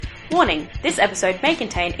Warning, this episode may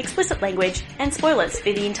contain explicit language and spoilers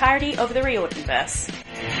for the entirety of the Riordanverse.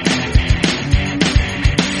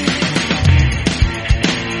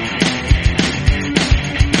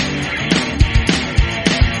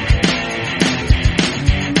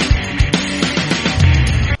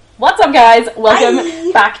 What's up, guys?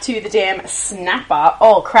 Welcome back to the damn snack bar.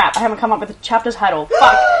 Oh crap, I haven't come up with a chapter title.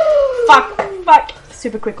 Fuck.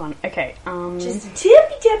 Super quick one. Okay, Just a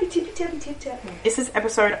tippy. this is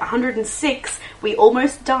episode 106. We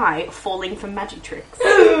almost die falling for magic tricks.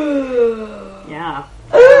 Yeah.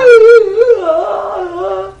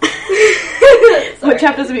 What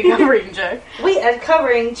chapters are we covering, Joe? We are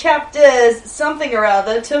covering chapters something or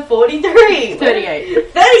other to 43.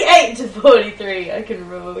 38. 38 to 43. I can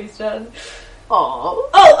remember we started. Oh,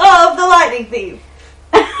 of the lightning thief.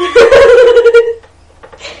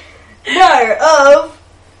 No, of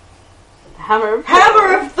Hammer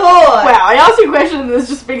of Thor. Wow, I asked you a question and there's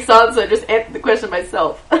just a big silence, so I just answered the question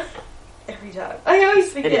myself. Every time. I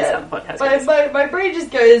always forget. It is how the podcast goes. My brain just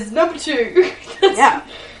goes, number 2. Yeah.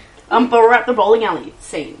 But we're at the bowling alley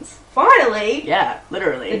scenes. Finally. Yeah,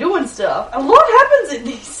 literally. They're doing stuff. A lot happens in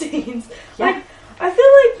these scenes. Yeah. Like, I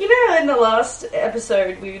feel like, you know, in the last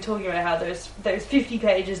episode we were talking about how those 50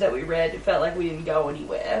 pages that we read, it felt like we didn't go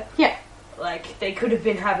anywhere. Yeah. Like, they could have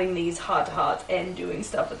been having these heart-to-hearts and doing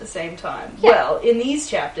stuff at the same time. Yeah. Well, in these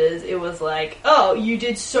chapters, it was like, oh, you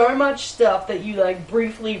did so much stuff that you, like,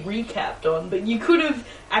 briefly recapped on, but you could have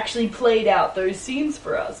actually played out those scenes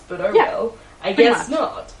for us, but oh Yeah, well. I pretty guess much.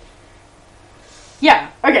 not. Yeah,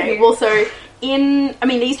 okay, well, so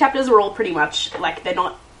these chapters are all pretty much, like, they're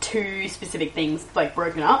not two specific things, like,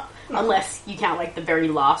 broken up, unless you count, like, the very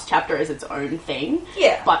last chapter as its own thing.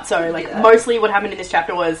 Yeah. But, so, like, Yeah. mostly what happened in this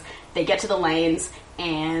chapter was they get to the lanes,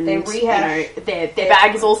 and, They rehash their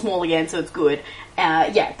bag is all small again, so it's good.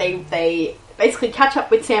 They basically catch up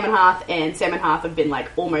with Sam and Hearth have been, like,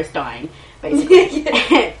 almost dying, basically,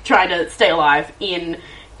 trying to stay alive in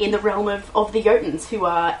the realm of the Jotuns, who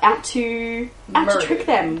are out to trick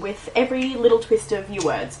them with every little twist of your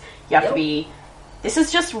words. You have to be... This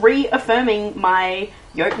is just reaffirming my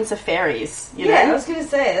Jotuns are fairies, you know? Yeah, I was gonna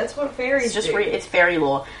say, that's what fairies It's just do. it's fairy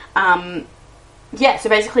lore. So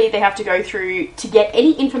basically they have to go through to get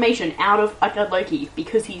any information out of Utgard Loki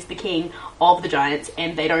because he's the king of the giants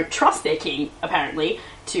and they don't trust their king, apparently,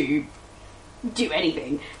 to do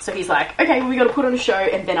anything. So he's like, okay, well, we got to put on a show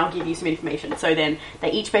and then I'll give you some information. So then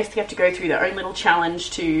they each basically have to go through their own little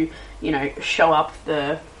challenge to, you know, show up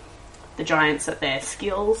the giants at their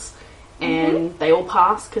skills. And they all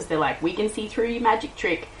pass because they're like, we can see through your magic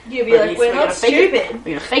trick. You'll be like, we're not stupid. We're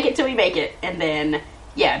going to fake it till we make it. And then,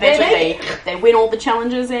 yeah, eventually they win all the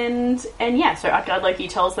challenges and yeah. So Utgard Loki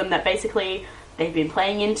tells them that basically they've been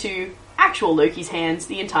playing into actual Loki's hands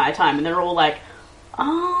the entire time. And they're all like,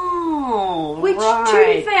 oh, Which, right,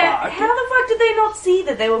 to be fair, fuck. how the fuck did they not see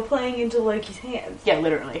that they were playing into Loki's hands? Yeah,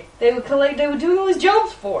 literally. They were doing all these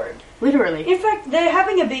jumps for it. Literally. In fact, they're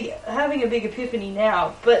having a big epiphany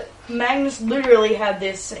now, but Magnus literally had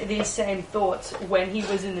these same thoughts when he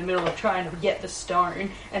was in the middle of trying to get the stone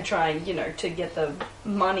and trying, you know, to get the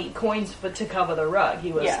coins to cover the rug.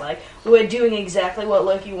 He was like, we're doing exactly what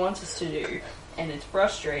Loki wants us to do, and it's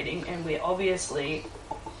frustrating, and it's obviously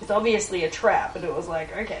a trap. And it was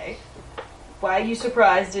like, okay, why are you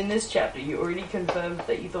surprised in this chapter? You already confirmed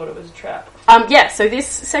that you thought it was a trap. So this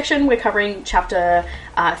section we're covering chapter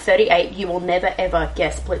 38, You Will Never Ever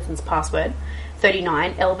Guess Blitzen's Password.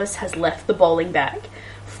 39, Elvis has left the bowling bag.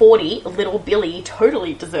 40, Little Billy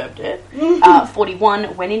totally deserved it.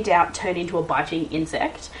 41, When in doubt, turn into a biting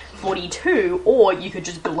insect. 42, or you could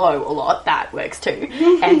just glow a lot, that works too.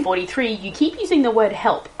 And 43, you keep using the word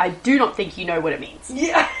help. I do not think you know what it means.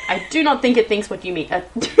 Yeah. I do not think it thinks what you mean. I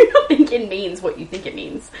do not think it means what you think it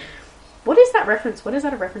means. What is that reference? What is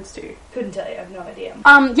that a reference to? Couldn't tell you, I have no idea.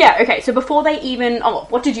 Okay, so before they even...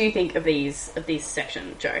 what did you think of these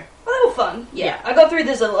section, Joe? Well, they were fun. Yeah. I got through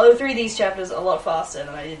through these chapters a lot faster than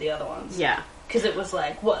I did the other ones. Yeah. Because it was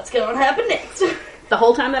like, what's going to happen next? The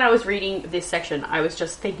whole time that I was reading this section, I was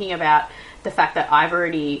just thinking about the fact that I've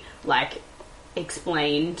already, like,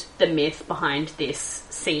 explained the myth behind this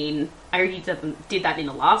scene. I already did that in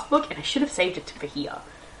the last book, and I should have saved it for here.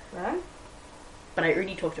 Right? But I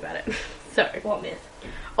already talked about it. So... What myth?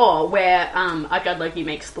 Oh, where Utgard Loki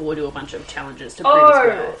makes Thor do a bunch of challenges to prove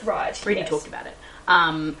his worth. Right. Already talked about it.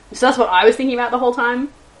 So that's what I was thinking about the whole time.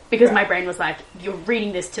 Because my brain was like, you're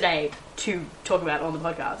reading this today to talk about on the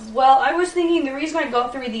podcast. Well, I was thinking the reason I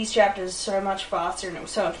got through these chapters so much faster and it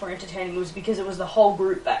was so much more entertaining was because it was the whole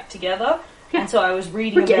group back together. Yeah. And so I was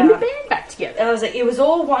reading We're getting the about... band back together. I was like, it was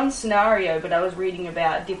all one scenario, but I was reading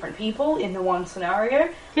about different people in the one scenario.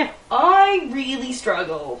 Yeah. I really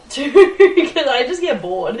struggle to, because I just get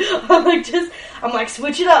bored. I'm like,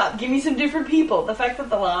 switch it up, give me some different people. The fact that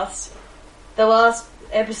the last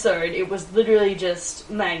episode, it was literally just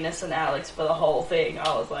Magnus and Alex for the whole thing.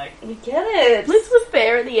 I was like, we get it. Liz was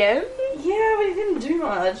there at the end. Yeah, but he didn't do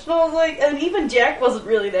much. And I was like, and even Jack wasn't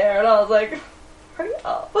really there, and I was like, hurry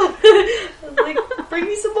up. I was like, bring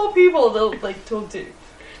me some more people to, like, talk to.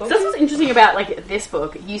 So that's what's interesting about, like, this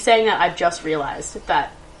book. You saying that, I've just realised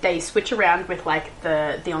that they switch around with, like,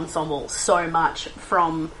 the ensemble so much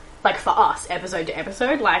from... like, for us, episode to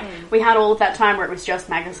episode. Like, we had all of that time where it was just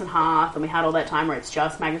Magnus and Hearth, and we had all that time where it's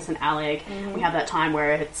just Magnus and Alec. We have that time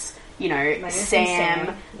where it's, you know, Magnus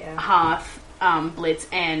Sam, yeah. Hearth, Blitz,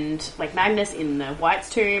 and, like, Magnus in the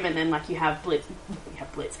White's tomb, and then, like, you have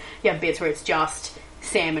Bits where it's just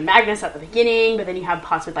Sam and Magnus at the beginning, but then you have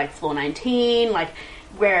parts with, like, Floor 19, like,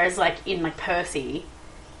 whereas, like, in, like, Percy...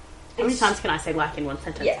 How many times can I say like in one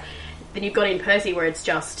sentence? Yeah. Then you've got in Percy where it's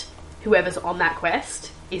just whoever's on that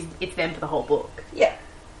quest... it's them for the whole book. Yeah.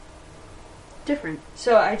 Different.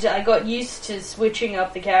 So I got used to switching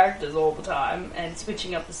up the characters all the time and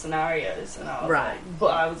switching up the scenarios, and I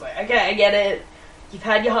was like, okay, I get it. You've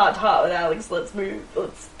had your heart-to-heart with Alex, let's move,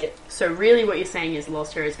 let's get... So really what you're saying is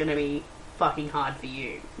Lost Hero is going to be fucking hard for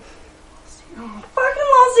you. Oh, fucking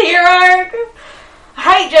Lost Hero! I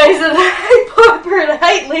hate Jason, I hate Piper, and I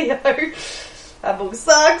hate Leo. That book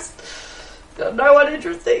sucks. Got no one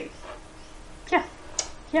interesting. Yeah.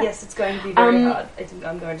 Yes, it's going to be very hard. I think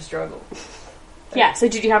I'm going to struggle. Yeah, so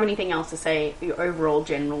did you have anything else to say, your overall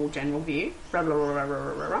general view? Blah, blah, blah, blah,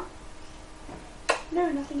 blah, blah, blah. No,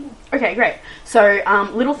 nothing else. Okay, great. So,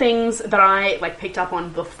 little things that I, like, picked up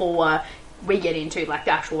on before we get into, like,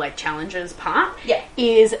 the actual, like, challenges part. Yeah.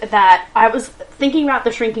 Is that I was thinking about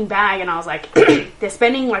the shrinking bag, and I was like, they're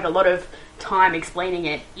spending, like, a lot of time explaining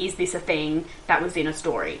it. Is this a thing that was in a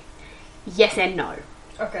story? Yes and no.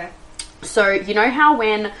 Okay. So, you know how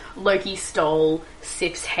when Loki stole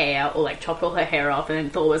Sif's hair, or, like, chopped all her hair off, and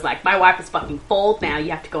then Thor was like, my wife is fucking bald now,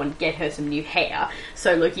 you have to go and get her some new hair.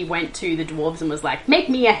 So Loki went to the dwarves and was like, make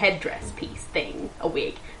me a headdress piece thing, a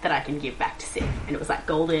wig, that I can give back to Sif. And it was, like,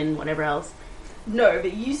 golden, whatever else. No,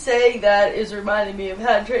 but you saying that is reminding me of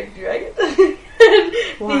How to Train Your Dragon.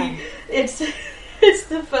 Why? It's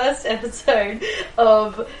the first episode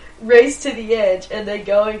of Race to the Edge, and they're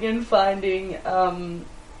going and finding,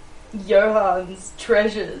 Johan's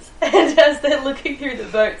treasures, and as they're looking through the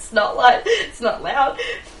boat, it's not loud,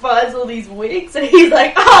 finds all these wigs, and he's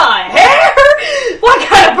like, hair? What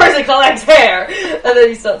kind of person collects hair? And then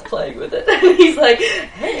he starts playing with it, and he's like,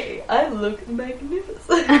 hey, I look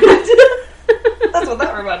magnificent. That's what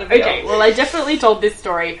that reminded me of. Okay, well, I definitely told this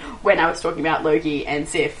story when I was talking about Loki and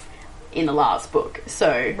Sif in the last book,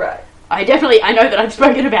 so... Right. I know that I've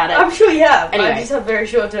spoken about it. I'm sure you have. Anyway. I just have very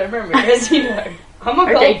short-term memory, as you know. I'm a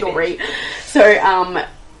okay, goldfish. Dory. So,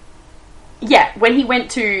 yeah, when he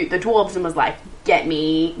went to the dwarves and was like, make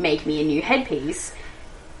me a new headpiece,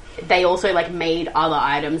 they also, like, made other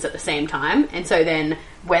items at the same time. And so then,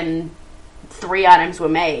 when 3 items were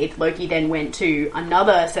made, Loki then went to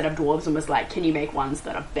another set of dwarves and was like, can you make ones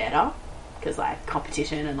that are better? Because, like,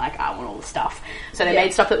 competition and, like, I want all the stuff. So they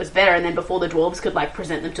made stuff that was better, and then before the dwarves could, like,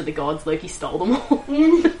 present them to the gods, Loki stole them all.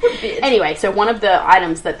 Anyway, so one of the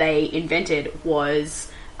items that they invented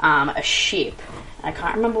was a ship. I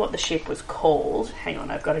can't remember what the ship was called. Hang on,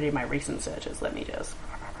 I've got to do my recent searches. Let me just...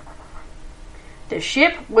 The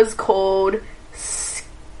ship was called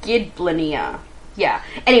Skidbladnir. Yeah.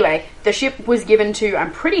 Anyway, the ship was given to,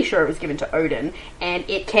 I'm pretty sure it was given to Odin, and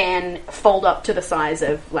it can fold up to the size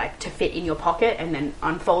of, like, to fit in your pocket, and then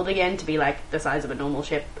unfold again to be, like, the size of a normal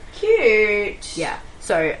ship. Cute. Yeah.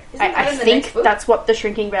 So, I think that's what the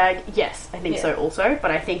shrinking bag... Yes, I think so also,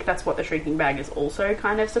 but I think that's what the shrinking bag is also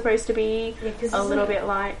kind of supposed to be a little bit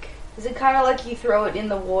like... Is it kind of like you throw it in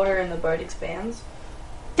the water and the boat expands?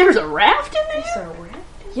 There's a raft in there? Is there a raft?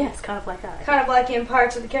 Yes, kind of like that. Kind of like in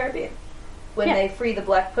Pirates of the Caribbean. When they free the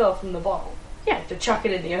black pearl from the bottle. Yeah. To chuck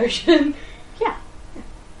it in the ocean. Yeah.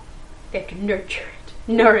 They have to nurture it.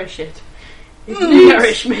 Nourish it.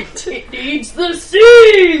 Nourishment. It needs the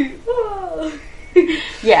sea!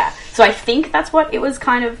 Yeah. So I think that's what it was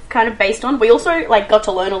kind of based on. We also, like, got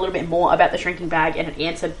to learn a little bit more about the shrinking bag, and it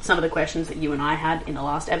answered some of the questions that you and I had in the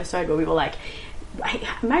last episode, where we were like,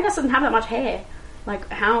 Magnus doesn't have that much hair. Like,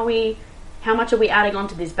 how much are we adding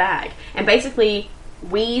onto this bag? And basically...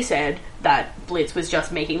 we said that Blitz was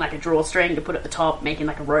just making, like, a drawstring to put at the top, making,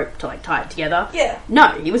 like, a rope to, like, tie it together. Yeah.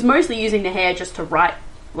 No, he was mostly using the hair just to write,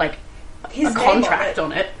 like, His a name contract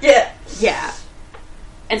on it. Yeah. Yeah.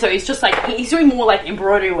 And so he's just like, he's doing more like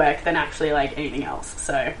embroidery work than actually like anything else.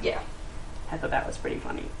 So Yeah. I thought that was pretty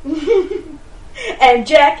funny. And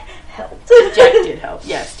Jack helped. Jack did help.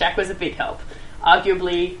 Yes, Jack was a big help.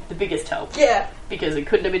 Arguably the biggest help. Yeah. Because it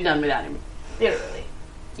couldn't have been done without him. Literally.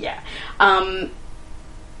 Yeah.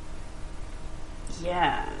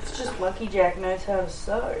 Yeah. It's just lucky Jack knows how to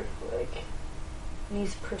sew. Like, and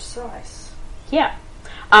he's precise. Yeah.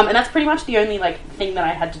 And that's pretty much the only, like, thing that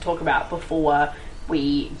I had to talk about before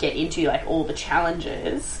we get into, like, all the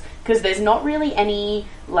challenges. Because there's not really any,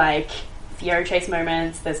 like, Theo chase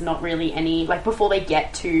moments. There's not really any, like, before they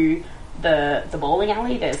get to the bowling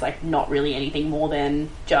alley, there's, like, not really anything more than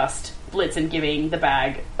just Blitzen giving the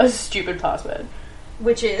bag a stupid password.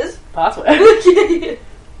 Which is? Password.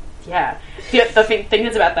 Yeah. The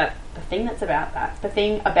thing about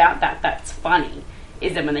that that's funny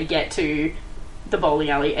is that when they get to the bowling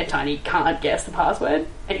alley and Tiny can't guess the password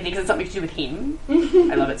and he thinks it's something to do with him.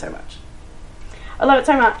 I love it so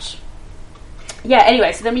much. Yeah,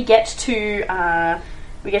 anyway, so then we get to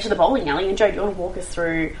the bowling alley, and Joe, do you want to walk us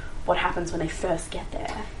through what happens when they first get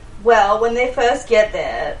there? Well, when they first get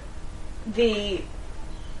there, the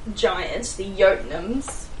giants, the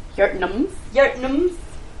Jotunums. Jotunums? Is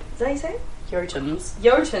that how you say it? Jotuns.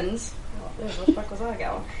 Jotun. Oh, where the fuck was I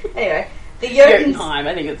going? Anyway, the Jotuns. Jotunheim,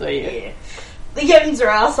 I think it's where you... Yeah. The Jotuns are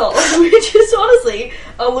assholes, which is honestly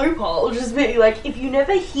a loophole. Just being like, if you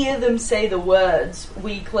never hear them say the words,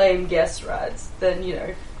 we claim guest rights, then, you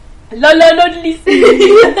know. La not listening.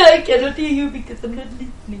 I cannot hear you because I'm not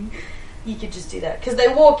listening. You could just do that. Because they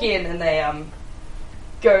walk in and they,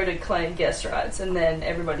 go to claim guest rights, and then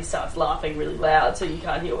everybody starts laughing really loud, so you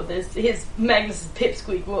can't hear what his Magnus's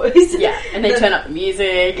pipsqueak voice. Yeah, and they turn up the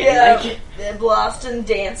music. Yeah, and, like, they're blasting,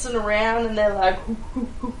 dancing around, and they're like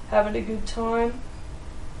having a good time.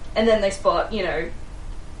 And then they spot, you know,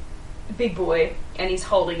 Big Boy, and he's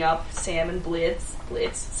holding up Sam and Blitz,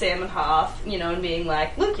 Sam and Half, you know, and being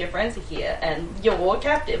like, look, your friends are here, and you're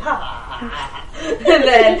captive, ha ha ha. And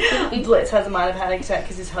then Blitz has a minor panic attack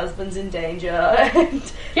because his husband's in danger, and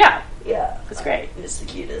yeah, it's great. It's the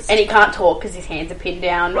cutest. And he can't talk because his hands are pinned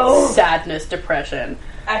down. Oh. Sadness, depression.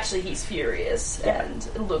 Actually, he's furious and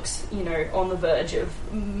looks, you know, on the verge of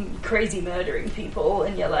crazy murdering people,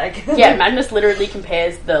 and you're like... Yeah, Magnus literally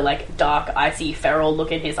compares the, like, dark, icy, feral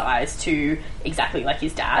look in his eyes to exactly like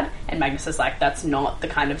his dad, and Magnus is like, that's not the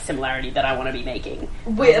kind of similarity that I want to be making.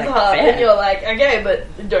 With like, her, fair. and you're like, okay,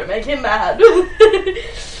 but don't make him mad.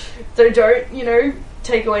 So don't, you know,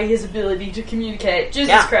 take away his ability to communicate.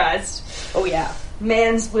 Jesus Christ. Oh, yeah.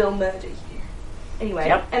 Mans will murder you. Anyway,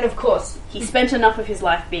 Yep. and of course... He spent enough of his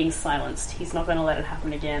life being silenced. He's not going to let it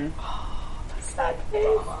happen again. Sad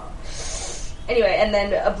Anyway, and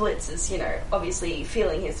then Blitz is, you know, obviously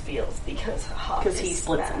feeling his feels because Half is he's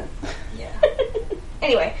Blitzen. mad. Yeah.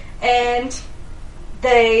 Anyway, and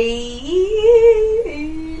they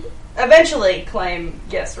eventually claim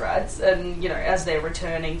guest rights, and, you know, as they're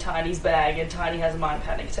returning Tiny's bag, and Tiny has a minor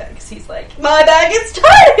panic attack because he's like, my bag, it's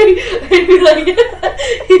Tiny!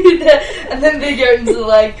 And then the Jotuns are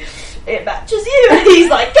like, it matches you, and he's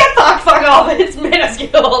like, get fuck off, it's minuscule.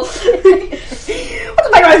 What's the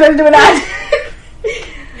fuck am I supposed to do with that?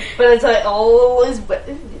 But it's like, oh, it's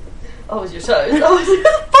your toes. Oh, what the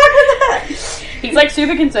fuck is that? He's, like,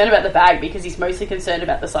 super concerned about the bag because he's mostly concerned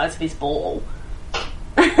about the size of his ball.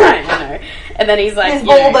 I know. And then he's like... His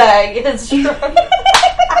ball bag is strong.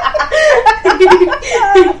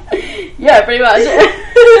 Yeah, pretty much.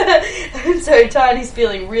 And so Tiny's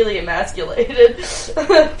feeling really emasculated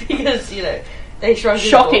because, you know, they shrunk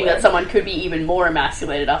his ball Shocking bag. that someone could be even more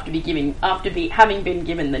emasculated after having been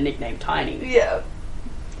given the nickname Tiny. Yeah.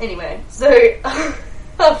 Anyway, so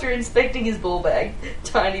after inspecting his ball bag,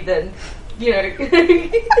 Tiny then, you know,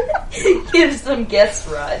 gives them guest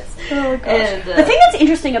rights. Oh, gosh. And, the thing that's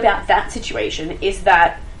interesting about that situation is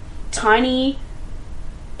that Tiny...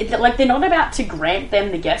 Like, they're not about to grant them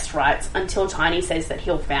the guest rights until Tiny says that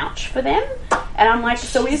he'll vouch for them. And I'm like,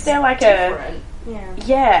 so is there like different.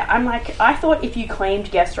 Yeah, I'm like, I thought if you claimed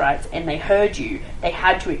guest rights and they heard you, they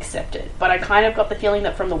had to accept it. But I kind of got the feeling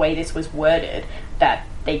that from the way this was worded, that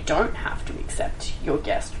they don't have to accept your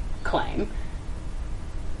guest claim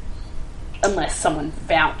unless someone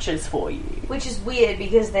vouches for you. Which is weird,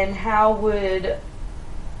 because then how would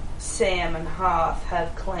Sam and Half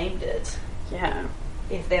have claimed it? Yeah.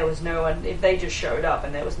 If there was no one, if they just showed up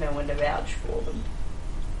and there was no one to vouch for them.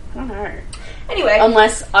 I don't know. Anyway.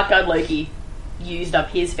 Unless Utgard Loki used up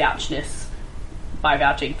his vouchness by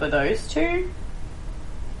vouching for those two.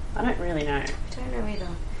 I don't really know. I don't know either.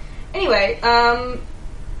 Anyway, and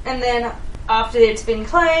then after it's been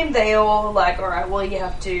claimed, they all like, alright, well, you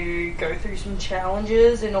have to go through some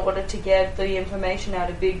challenges in order to get the information out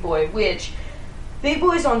of Big Boy, which Big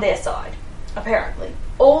Boy's on their side, apparently.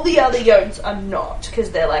 All the other Jotuns are not,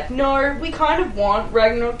 because they're like, no, we kind of want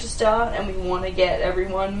Ragnarok to start, and we want to get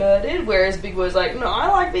everyone murdered, whereas Big Boy's like, no, I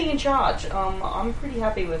like being in charge. I'm pretty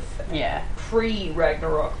happy with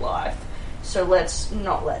pre-Ragnarok life, so let's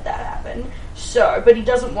not let that happen. So, but he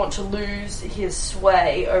doesn't want to lose his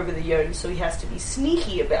sway over the Jotuns, so he has to be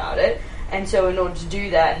sneaky about it, and so in order to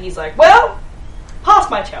do that, he's like, well, pass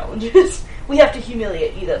my challenges. We have to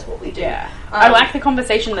humiliate you, that's what we do. Yeah. I like the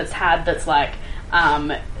conversation that's had that's like,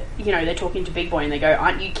 they're talking to Big Boy and they go,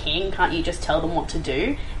 aren't you king? Can't you just tell them what to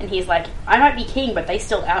do? And he's like, I might be king, but they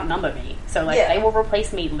still outnumber me. So, they will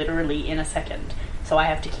replace me literally in a second. So I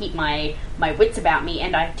have to keep my wits about me,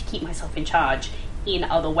 and I have to keep myself in charge in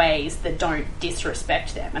other ways that don't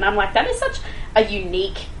disrespect them. And I'm like, that is such a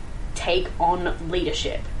unique take on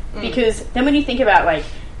leadership. Because then when you think about,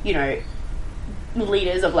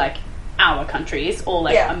 leaders of, our countries, or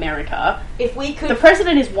America, if we could, the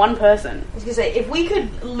president is one person. I was gonna say, if we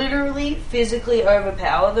could literally physically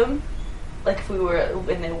overpower them, if we were,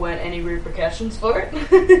 and there weren't any repercussions for it,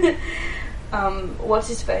 what's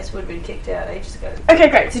his face would have been kicked out ages ago. Okay,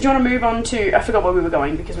 great. So do you want to move on to, I forgot where we were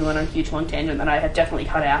going because we went on a huge long tangent that I had definitely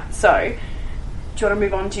cut out. So do you want to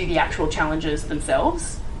move on to the actual challenges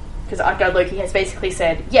themselves? Because Asgard Loki has basically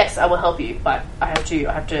said, yes, I will help you, but I have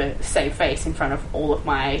to save face in front of all of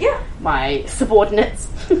my my subordinates.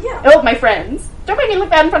 All of my friends. Don't make me look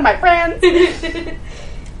bad in front of my friends.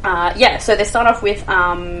 So they start off with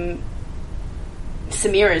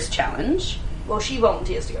Samira's challenge. Well, she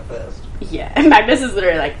volunteers to go first. Yeah, and Magnus is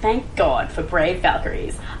literally like, thank God for brave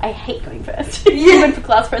Valkyries. I hate going first. Even for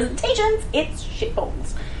class presentations, it's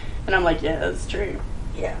shitballs. And I'm like, yeah, that's true.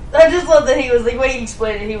 Yeah. I just love that he was like, when he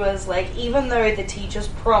explained it, he was like, even though the teachers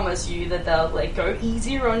promise you that they'll go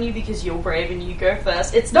easier on you because you're brave and you go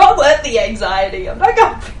first, it's not worth the anxiety. I'm not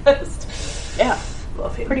going first. Yeah.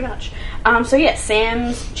 Love him. Pretty much.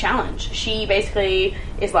 Sam's challenge. She basically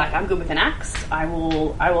is like, I'm good with an axe. I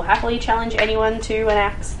will happily challenge anyone to an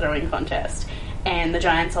axe throwing contest. And the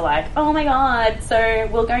giants are like, oh my god, so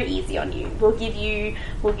we'll go easy on you. We'll give you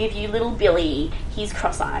little Billy. He's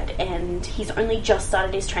cross-eyed and he's only just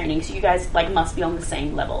started his training, so you guys must be on the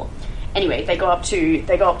same level. Anyway, they go up to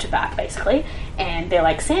bat basically, and they're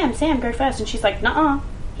like, Sam, go first. And she's like, nuh-uh,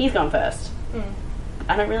 he's gone first.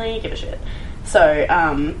 I don't really give a shit. So,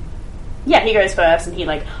 he goes first and he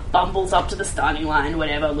bumbles up to the starting line,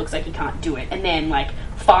 whatever, looks like he can't do it. And then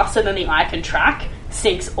faster than the eye can track,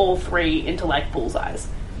 sinks all three into bullseyes.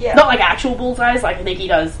 Yeah. Not actual bullseyes, I think he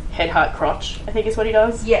does head, heart, crotch, I think is what he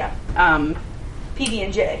does. Yeah.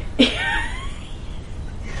 PB&J.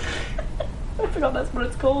 I forgot that's what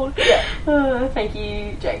it's called. Yeah. Thank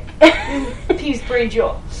you, Jake. Peeves, brain,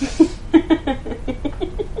 jaw.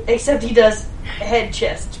 Except he does head,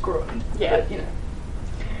 chest, groin. Yeah. But,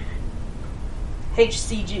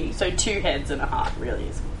 HCG. So 2 heads and a heart, really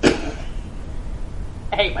is.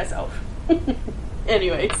 I hate myself.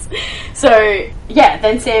 Anyways. So,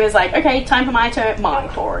 then Sam is like, okay, time for my turn. My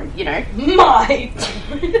turn, My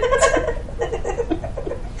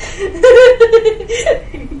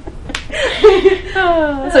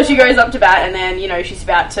So she goes up to bat, and then she's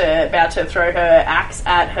about to throw her axe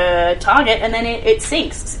at her target, and then it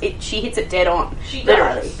sinks. She hits it dead on,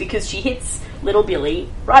 literally, because she hits little Billy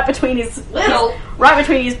right between his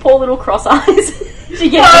poor little cross eyes. She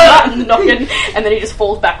gets the knocking, and then he just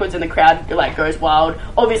falls backwards, and the crowd goes wild.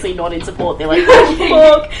 Obviously not in support. They're like, "Oh,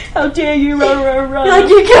 fuck! How dare you run!" You're like,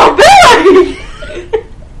 you killed Billy.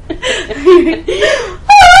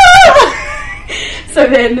 So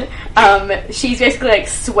then she's basically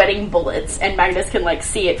sweating bullets, and Magnus can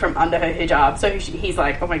see it from under her hijab. So he's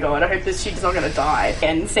like, oh my god, I hope she's not gonna die.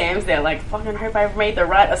 And Sam's there fucking hope I've made the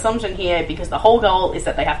right assumption here, because the whole goal is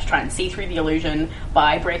that they have to try and see through the illusion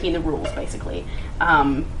by breaking the rules, basically.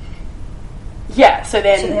 So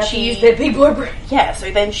then she use their big boy brain. Yeah, so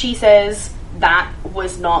then she says that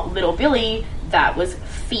was not little Billy, that was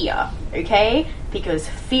fear, okay? Because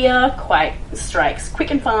fear quite strikes quick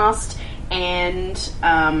and fast. And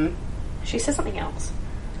she says something else.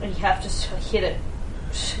 And you have to hit it.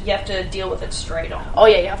 You have to deal with it straight on. Oh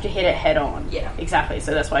yeah, you have to hit it head on. Yeah, exactly.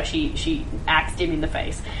 So that's why she axed him in the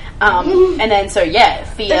face. And then Fear. And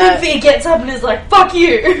then Fear gets up and is like, "Fuck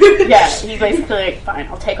you." Yeah, he's basically fine.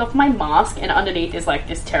 I'll take off my mask, and underneath is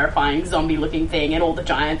this terrifying zombie-looking thing, and all the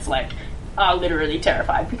giants are literally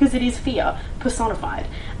terrified because it is fear personified.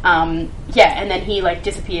 And then he like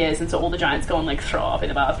disappears, and so all the giants go and like throw up in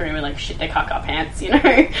the bathroom and like shit their caca pants, you know.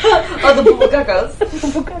 Oh, the bubble cacas. The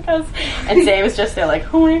bubble cacas. And Sam is just there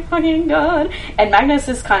like, oh my fucking god. And Magnus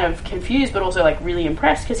is kind of confused, but also like really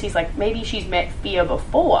impressed because he's like, maybe she's met fear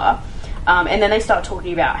before. And then they start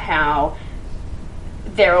talking about how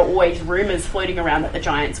there are always rumours floating around that the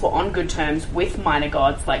giants were on good terms with minor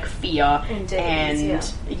gods like fear and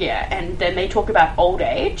then they talk about old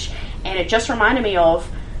age, and it just reminded me of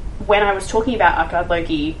when I was talking about Asgard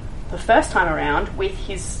Loki the first time around with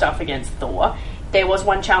his stuff against Thor. There was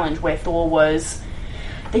one challenge where Thor was,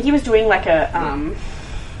 I think he was doing like a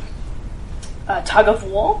tug of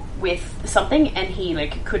war with something, and he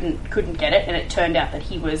like couldn't get it, and it turned out that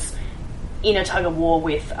he was in a tug of war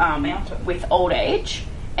with old age,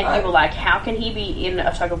 and people were like, how can he be in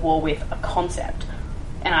a tug of war with a concept?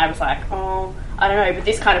 And I was like, oh, I don't know, but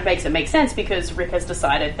this kind of makes it make sense because Rick has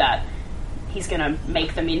decided that he's going to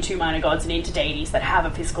make them into minor gods and into deities that have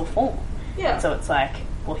a physical form. Yeah. And so it's like,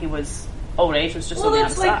 well, old age was just on the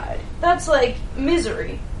other side. That's like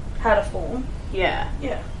Misery had a form. Yeah.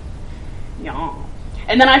 Yeah. Yeah.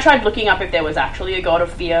 And then I tried looking up if there was actually a god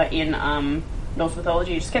of fear in Norse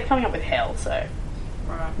mythology. It just kept coming up with hell, so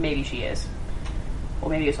maybe she is. Or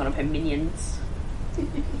maybe it's one of her minions.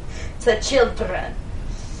 It's the children.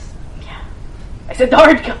 Yeah. I said the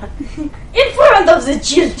hard gun. In front of the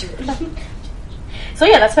children. So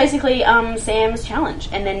yeah, that's basically Sam's challenge.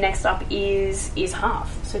 And then next up is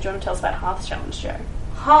Hearth. So do you want to tell us about Hearth's challenge, Joe?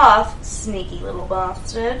 Hearth, sneaky little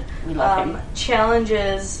bastard, we love him.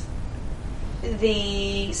 Challenges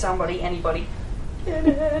anybody. Can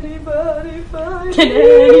anybody find me? Can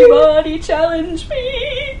anybody challenge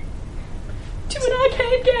me to an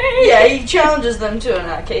arcade game? Yeah, he challenges them to an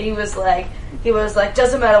arcade. He was like,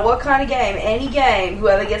 doesn't matter what kind of game, any game,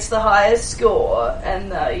 whoever gets the highest score.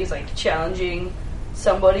 And he's like challenging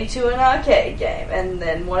somebody to an arcade game. And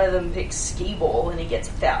then one of them picks skee ball, and he gets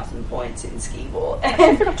 1,000 points in skee ball.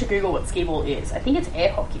 I forgot to Google what skee ball is. I think it's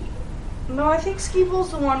air hockey. No, I think skee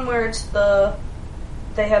ball's the one where it's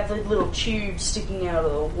they have the little tube sticking out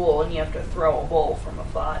of the wall, and you have to throw a ball from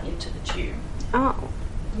afar into the tube. Oh.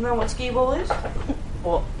 Isn't that what skee ball is?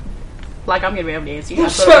 Well, like I'm going to be able to answer you.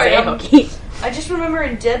 Sorry, air hockey. I just remember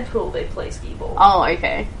in Deadpool they play skee ball. Oh,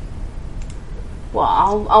 okay.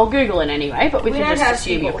 Well, I'll Google it anyway, but we can just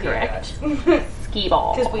assume you're correct. Skee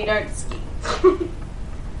ball. Because we don't ski.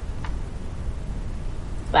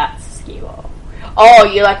 That's skee ball. Oh,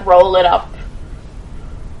 you like roll it up.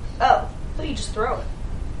 Oh, I thought you just throw it.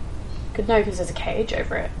 Good, no, because there's a cage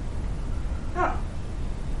over it. Oh.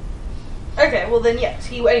 Okay, well then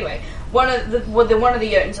yes. Anyway, one of the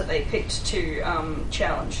Jotuns that they picked to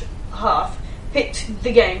challenge Hearth picked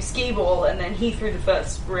the game skee ball, and then he threw the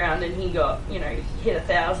first round and he got hit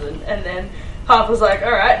 1,000, and then Hearth was like,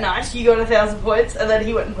 all right, nice, you got 1,000 points, and then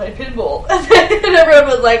he went and played pinball, and everyone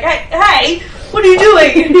was like, hey, what are you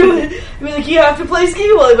doing? And he was like, you have to play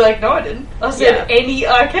skee ball. He'd be like, no, I didn't. I said any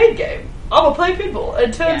arcade game. I'm gonna play pinball.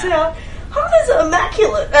 And turns out Hearth is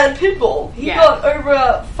immaculate at pinball. He got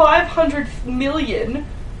over 500 million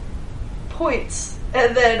points.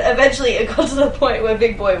 And then eventually it got to the point where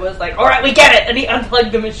Big Boy was like, alright, we get it! And he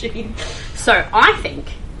unplugged the machine. So I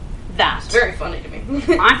think that... It's very funny to me.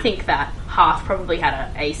 I think that Hearth probably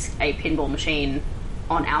had a pinball machine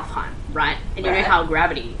on Alfheim, right? And you know how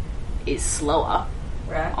gravity is slower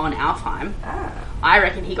on Alfheim. I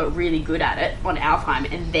reckon he got really good at it on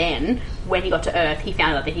Alfheim, and then when he got to Earth, he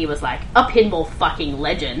found out that he was like a pinball fucking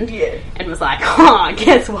legend, and was like, oh,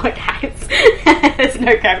 guess what, guys? There's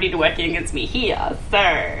no gravity to work against me here,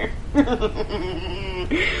 so...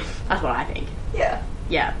 That's what I think.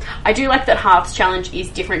 Yeah. I do like that Hearth's challenge is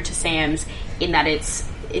different to Sam's in that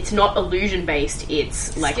it's not illusion based,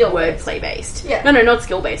 it's like wordplay based. Yeah. No, not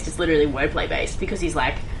skill based, it's literally wordplay based, because he's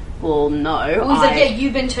like, well, no. Well, he's like,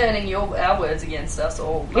 you've been turning our words against us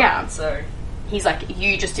all. Yeah. So he's like,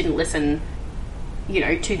 you just didn't listen,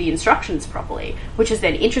 to the instructions properly. Which is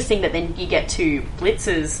then interesting that then you get to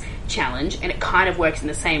Blitz's challenge, and it kind of works in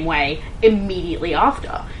the same way immediately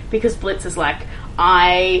after. Because Blitz is like,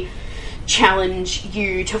 I challenge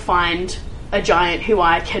you to find a giant who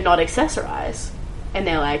I cannot accessorize. And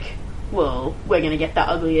they're like, well, we're going to get the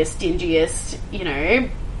ugliest, dingiest,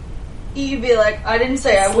 You'd be like, I didn't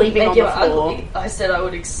say I would make him ugly. I said I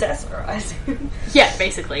would accessorize him. Yeah,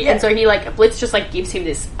 basically. Yeah. And so Blitz just gives him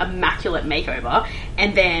this immaculate makeover,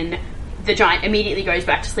 and then the giant immediately goes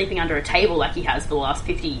back to sleeping under a table like he has for the last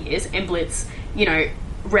 50 years, and Blitz,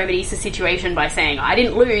 remedies the situation by saying, I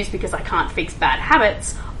didn't lose because I can't fix bad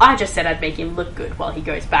habits. I just said I'd make him look good while he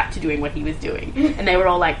goes back to doing what he was doing. And they were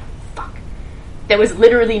all like, fuck. There was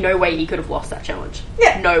literally no way he could have lost that challenge.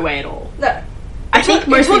 Yeah. No way at all. No. I think It took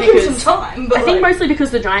mostly him some time, but I think mostly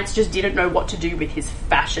because the giants just didn't know what to do with his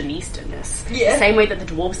fashionista-ness. Yeah. The same way that the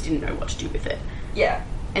dwarves didn't know what to do with it. Yeah.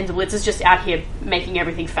 And the Blitz is just out here making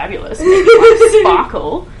everything fabulous, making it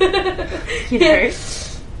sparkle. You know,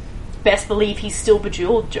 best believe he's still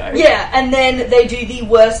bejeweled, Joe. Yeah, and then they do the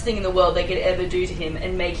worst thing in the world they could ever do to him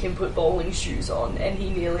and make him put bowling shoes on, and he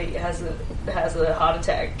nearly has a heart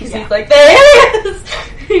attack because he's like, there it is!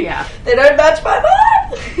 Yeah. They don't match my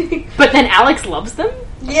mind! But then Alex loves them.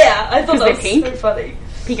 Yeah, I thought that was pink. so funny.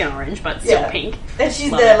 Pink and orange, but still pink. And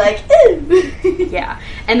she's Love there it. like, ooh! Yeah.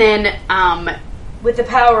 And then, with the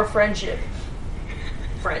power of friendship.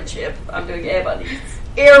 Friendship. I'm doing air bunnies.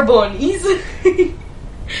 Air bunnies.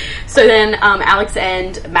 so then Alex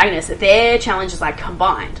and Magnus, their challenge is like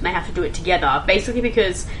combined, and they have to do it together. Basically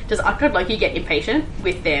because, does Utgard Loki get impatient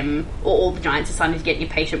with them, or all the giants are starting to get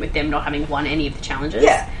impatient with them not having won any of the challenges?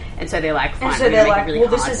 Yeah. And so they're like, fine, And so we're they're gonna make like, it really well,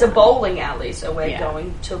 hard this is a now. bowling alley, so we're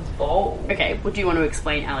going to bowl. Okay, would you want to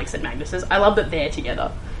explain Alex and Magnus's? I love that they're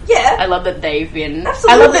together. Yeah. I love that they've been...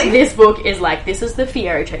 Absolutely. I love that this book is like, this is the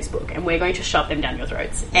Fiero Chase book, and we're going to shove them down your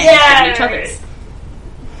throats. And Yeah. down each other's.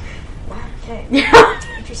 Wow, okay. Yeah.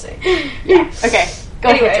 Interesting. Yeah, okay. Go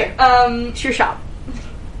Anyway, ahead, Joe. Sure sharp.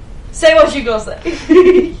 say what you gonna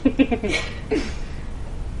say.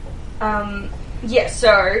 Yeah,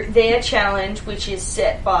 so their challenge, which is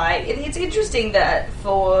set by... It's interesting that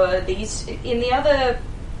for the other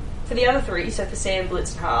three, so for Sam,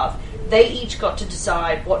 Blitz and Harv, they each got to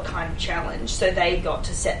decide what kind of challenge, so they got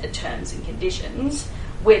to set the terms and conditions,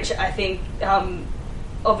 which I think,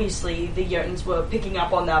 obviously the Jotuns were picking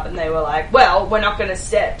up on that, and they were like, well, we're not going to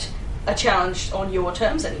set a challenge on your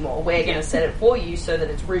terms anymore, we're going to set it for you so that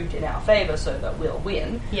it's rigged in our favour so that we'll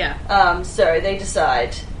win. Yeah. So they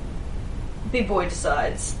decide... Big Boy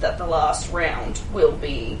decides that the last round will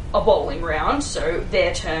be a bowling round, so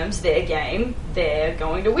their terms, their game, they're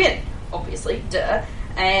going to win, obviously, duh.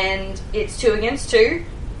 And it's 2 against 2,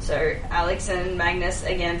 so Alex and Magnus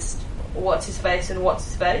against What's-His-Face and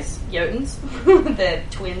What's-His-Face, Jotuns. They're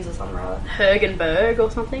twins or something rather. Hergenberg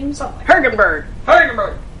or something? Something. Hergenberg!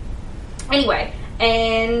 Anyway,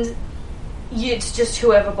 and it's just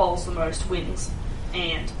whoever bowls the most wins.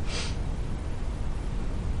 And...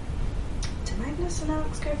 Magnus and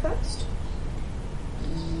Alex go first?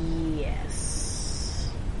 Yes.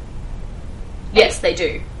 Yes, they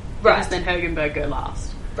do. Right. Because then Hergenberg go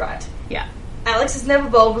last. Right. Yeah. Alex has never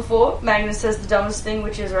bowled before. Magnus says the dumbest thing,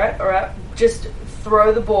 which is, alright, just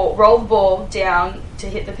roll the ball down to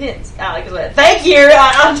hit the pins. Alex is like, thank you,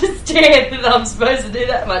 I understand that I'm supposed to do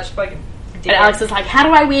that much fucking And Alex is like, how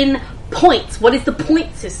do I win points? What is the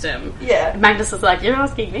point system? Yeah. Magnus is like, you're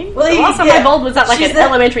asking me? Well, the last time I bowled was at like She's an there-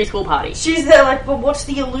 elementary school party. She's there like, but what's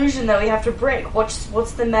the illusion that we have to break? What's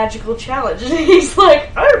the magical challenge? And he's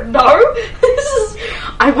like, I don't know.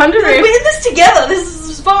 I wonder We're in if... this together. This is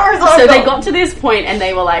as far as I've So they gone. got to this point and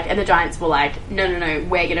they were like, and the giants were like, no,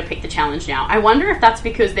 we're going to pick the challenge now. I wonder if that's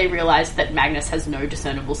because they realised that Magnus has no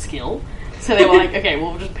discernible skill. So they were like, okay,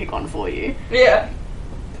 we'll just pick one for you. Yeah.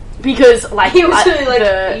 Because, like... He was doing, like,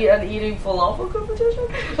 the- an eating falafel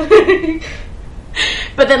competition.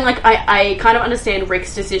 But then, like, I kind of understand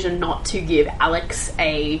Rick's decision not to give Alex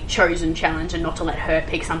a chosen challenge and not to let her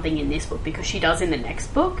pick something in this book, because she does in the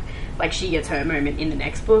next book. Like, she gets her moment in the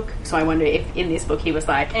next book. So I wonder if in this book he was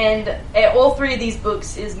like... And all 3 of these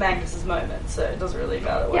books is Magnus's moment, so it doesn't really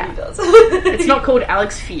matter what he does. It's not called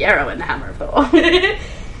Alex Fierro in the Hammer of Thor.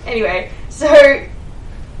 Anyway, so...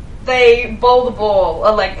 They bowl the ball,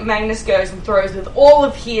 or like Magnus goes and throws with all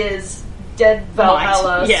of his dead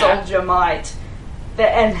Valhalla soldier might. Might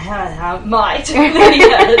that he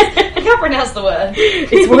has. I can't pronounce the word.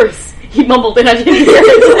 It's worse. He mumbled it. I didn't say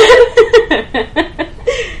it.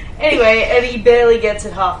 Anyway, and he barely gets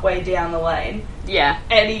it halfway down the lane. Yeah.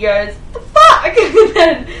 And he goes, the fuck? And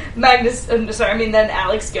then then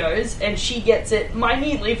Alex goes, and she gets it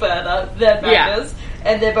minutely further than Magnus.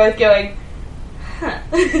 Yeah. And they're both going, huh.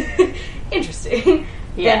 Interesting.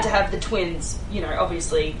 Yeah. Then to have the twins,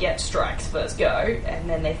 obviously get strikes first go, and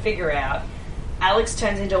then they figure out Alex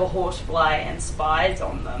turns into a horsefly and spies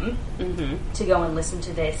on them to go and listen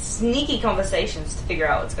to their sneaky conversations to figure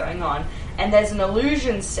out what's going on. And there's an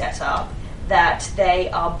illusion set up that they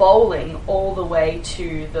are bowling all the way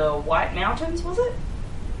to the White Mountains, was it?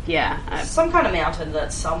 Yeah. Some kind of mountain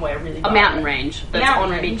that's somewhere really A far mountain away. range that's Mountain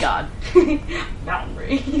on range. Midgard. Mountain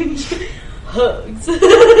range. Hugs.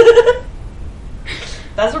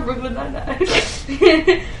 That's what Brooklyn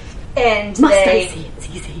Nine-Nine. And Must they... I see it's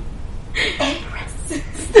easy.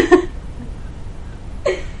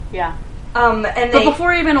 Yeah. But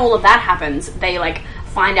before even all of that happens, they, like,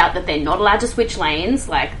 find out that they're not allowed to switch lanes.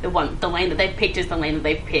 Like, the lane that they've picked is the lane that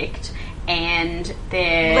they've picked. And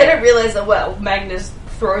they're... They don't realise that, well, Magnus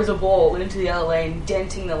throws a ball into the other lane,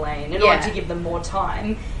 denting the lane. In order to give them more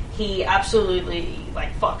time, he absolutely,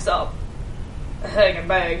 like, fucks up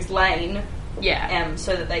Hergenberg's lane. Yeah.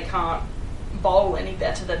 So that they can't bowl any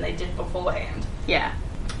better than they did beforehand. Yeah.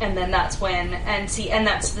 And then that's when, and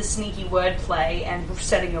that's the sneaky wordplay and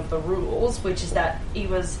setting of the rules, which is that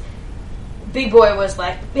Big Boy was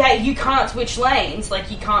like, yeah, you can't switch lanes, like,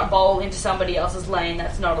 you can't bowl into somebody else's lane,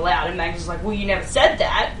 that's not allowed. And Magnus was like, well, you never said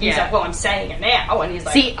that. He's like, well, I'm saying it now. And he's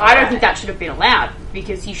like, see, I don't think that should have been allowed,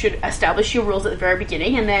 because you should establish your rules at the very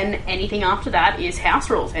beginning, and then anything after that is house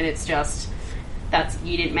rules, and it's just,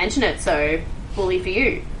 you didn't mention it, so bully for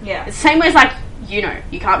you. Yeah. It's the same way as, like, you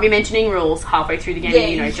can't be mentioning rules halfway through the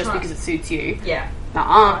game, just because it suits you. Yeah.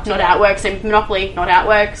 Not how it works. Same with Monopoly. Not how it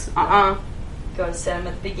works. Got to set them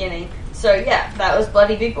at the beginning. So, yeah, that was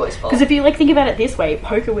bloody Big Boy's fault. Because if you, like, think about it this way,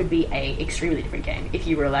 poker would be a extremely different game if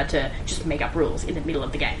you were allowed to just make up rules in the middle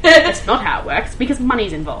of the game. That's not how it works, because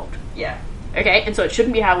money's involved. Yeah. Okay? And so it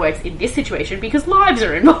shouldn't be how it works in this situation, because lives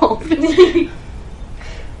are involved.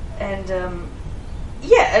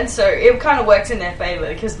 And so it kind of works in their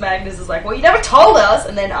favour, because Magnus is like, well, you never told us,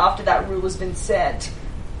 and then after that rule has been set,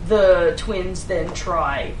 the twins then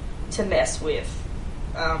try to mess with,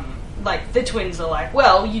 like, the twins are like,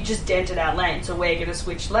 well, you just dented our lane, so we're going to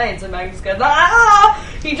switch lanes, and Magnus goes,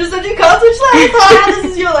 he just said you can't switch lanes, this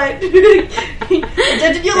is your lane. I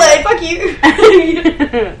dented your lane, fuck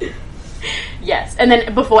you. Yes, and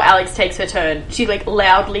then before Alex takes her turn, she, like,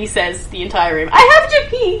 loudly says to the entire room, I have to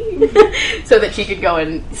pee! So that she could go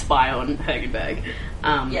and spy on Hergenberg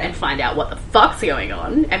and find out what the fuck's going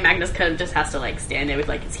on. And Magnus kind of just has to, like, stand there with,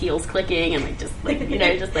 like, his heels clicking and, like, just, like,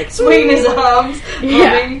 just, like... swinging his arms,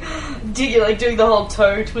 doing the whole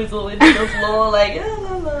toe twizzle into the floor, like,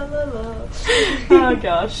 la la la la. Oh,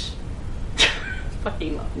 gosh.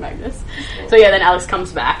 Fucking love Magnus. So, yeah, then Alex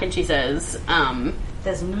comes back and she says,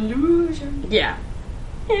 there's an illusion. Yeah.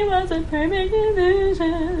 It was a perfect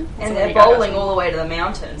illusion. And they're bowling all the way to the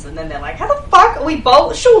mountains, and then they're like, how the fuck are we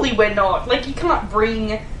bowling? Surely we're not. Like, you can't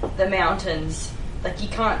bring the mountains, like, you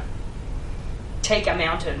can't take a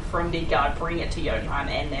mountain from Midgard, bring it to Jotunheim,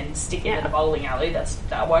 and then stick it in a bowling alley.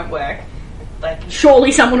 That won't work. Like,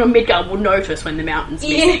 surely someone on Midgard will notice when the mountain's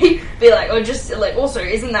missing. Be like, or just, like, also,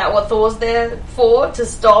 isn't that what Thor's there for? To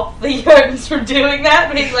stop the Jotuns from doing that?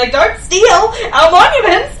 But he's like, don't steal our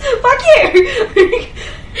monuments! Fuck you!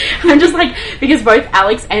 I'm just like, because both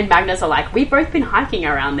Alex and Magnus are like, we've both been hiking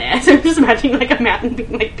around there, so I'm just imagining, like, a mountain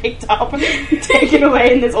being, like, picked up and taken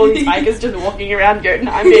away, and there's all these hikers just walking around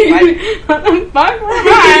Jotunheim being like, what the fuck, where am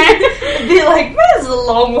I? Be like, there's a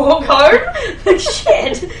long walk home! Like,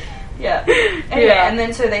 shit! Yeah. Anyway, and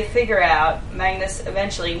then so they figure out, Magnus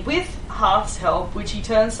eventually, with Hearth's help, which he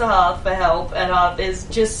turns to Hearth for help, and Hearth is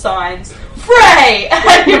just signs, Frey!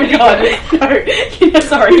 Oh my god, no.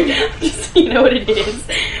 Sorry. You know what it is?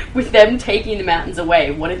 With them taking the mountains away,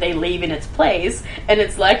 what did they leave in its place? And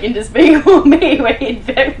it's like in Despicable Me, where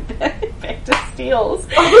Vector steals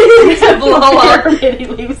the blow-up pyramid, he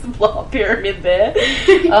leaves the blow-up pyramid there.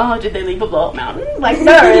 Oh, did they leave a blow-up mountain? Like,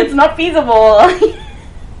 no, it's not feasible.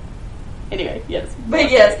 Anyway, yes. But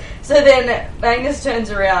yes, so then Magnus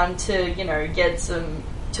turns around to,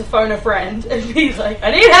 to phone a friend, and he's like,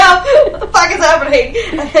 I need help! What the fuck is happening?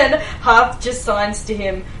 And then Hearth just signs to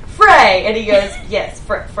him, Frey! And he goes, yes,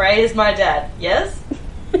 Frey is my dad. Yes?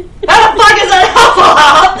 How the fuck is that helpful,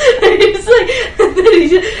 Hearth? And he's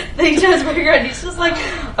like, then he turns back around and he's just like,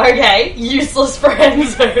 okay, useless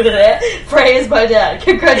friends over there. Frey is my dad.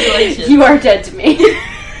 Congratulations. You are dead to me.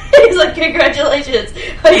 He's like, congratulations.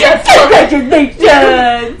 My dad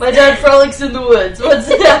frolics in the woods. What's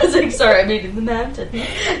that? I was like, sorry, I mean in the mountain.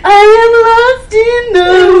 I am lost in the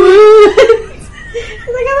woods.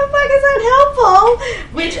 He's like, how the fuck is that helpful?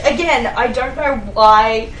 Which, again, I don't know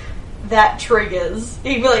why that triggers.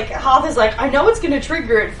 He'd be like, Hearth is like, I know it's going to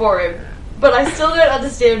trigger it for him, but I still don't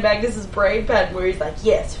understand Magnus's brain pattern where he's like,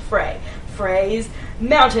 yes, Frey. Frey's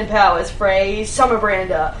mountain powers. Frey's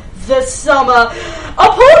Summerbrander. The summer, a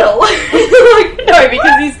portal. Like, no,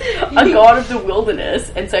 because he's a god of the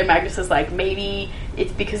wilderness, and so Magnus is like, maybe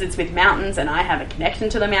it's because it's with mountains and I have a connection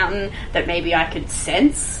to the mountain that maybe I could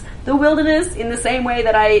sense the wilderness in the same way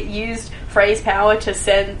that I used Frey's power to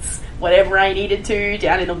sense whatever I needed to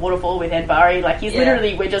down in the waterfall with Envari. Like, he's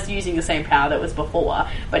literally, we're just using the same power that was before,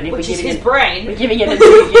 but which is his brain. We're giving it a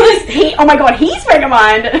new use. Oh my god, he's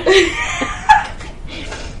Megamind.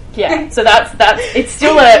 Yeah, so that's it's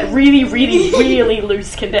still a really, really, really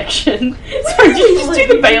loose connection. So did you just do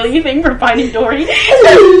the Bailey thing from Finding Dory?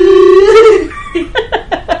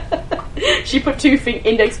 She put two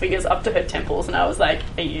index fingers up to her temples, and I was like,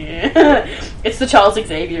 yeah, it's the Charles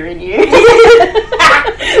Xavier in you.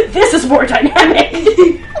 This is more dynamic.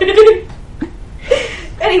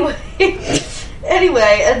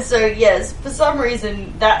 Anyway, and so, yes, for some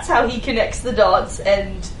reason, that's how he connects the dots,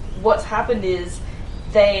 and what's happened is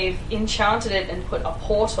they've enchanted it and put a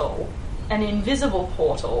portal, an invisible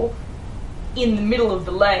portal, in the middle of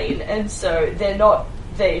the lane, and so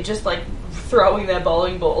they're just, like, throwing their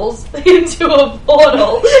bowling balls into a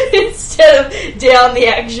portal instead of down the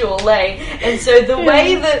actual lane. And so the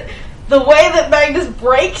way that Magnus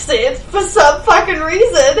breaks it for some fucking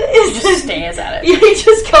reason is he just stares at it. Yeah, he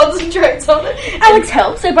just concentrates on it. Alex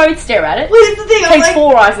helps. They both stare at it. Well, here's the thing. Takes like,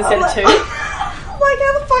 4 eyes instead of 2. I'm like,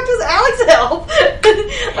 how the fuck does Alex help?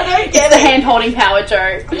 I don't get it's the hand-holding power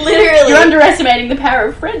joke. Literally. You're underestimating the power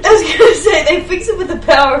of friendship. I was going to say, they fix it with the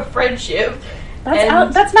power of friendship.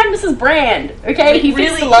 That's Magnus's brand, okay? He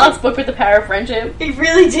fixed the last book with the power of friendship. He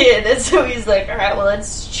really did, and so he's like, alright, well,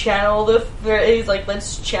 let's channel the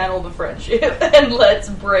friendship, and let's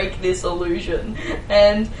break this illusion.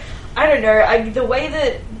 And, I don't know, the way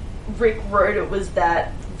that Rick wrote it was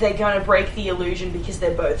that they're going to break the illusion because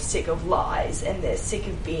they're both sick of lies, and they're sick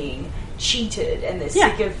of being cheated, and they're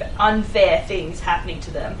sick of unfair things happening to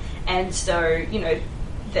them. And so, you know,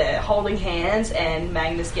 they're holding hands, and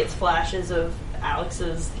Magnus gets flashes of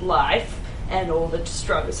Alex's life and all the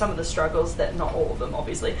some of the struggles that, not all of them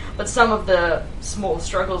obviously, but some of the small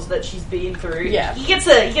struggles that she's been through. Yeah, he gets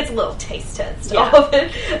a little taste test of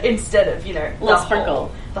it instead of, you know,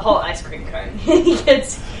 the whole ice cream cone. he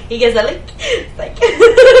gets a lick. Like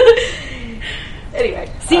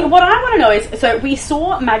anyway, see, what I want to know is, so we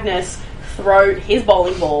saw Magnus throw his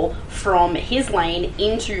bowling ball from his lane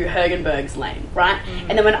into Hergenberg's lane, right? Mm-hmm.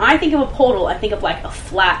 And then when I think of a portal, I think of like a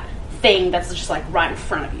flat thing that's just like right in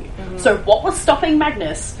front of you. Mm-hmm. So what was stopping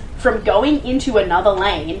Magnus from going into another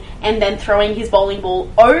lane and then throwing his bowling ball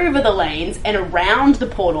over the lanes and around the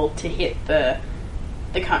portal to hit the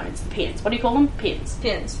cones, the pins? What do you call them? Pins.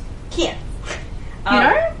 Can't. You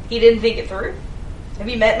know? He didn't think it through. Have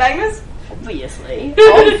you met Magnus? Obviously.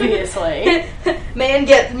 Man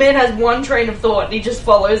has one train of thought and he just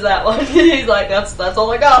follows that one. He's like, that's all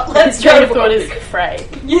I got. Let's His train of thought is Frey.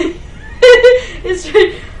 Yeah. It's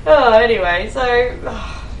true. Oh, anyway, so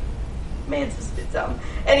man's just a bit dumb.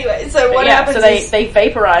 Anyway, so what happens so they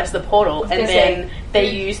vaporize the portal and then they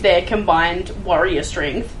use their combined warrior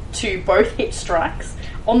strength to both hit strikes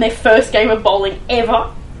on their first game of bowling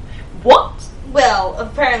ever. What? Well,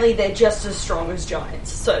 apparently they're just as strong as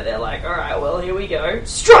giants, so they're like, alright, well, here we go.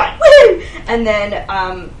 Strike! Woo! And then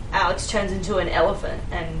Alex turns into an elephant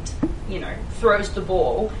and, you know, throws the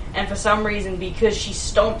ball, and for some reason, because she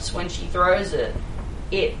stomps when she throws it,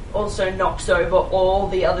 it also knocks over all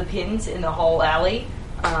the other pins in the whole alley.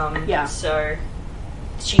 So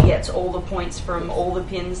she gets all the points from all the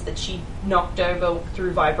pins that she knocked over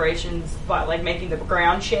through vibrations by, like, making the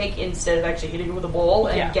ground shake instead of actually hitting it with a ball,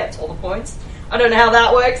 and gets all the points. I don't know how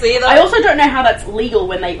that works either. I also don't know how that's legal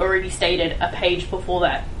when they already stated a page before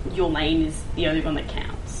that your lane is the only one that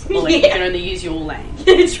counts. Or like you can only use your lane.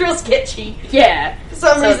 It's real sketchy. Yeah. For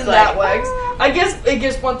some reason that works. I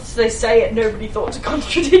guess once they say it, nobody thought to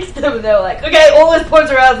contradict them, and they were like, okay, all those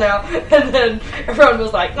points are ours now. And then everyone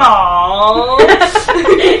was like, aww.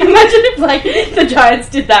 Imagine if, like, the Giants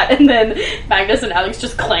did that, and then Magnus and Alex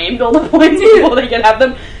just claimed all the points before they could have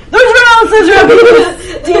them. Those are ours!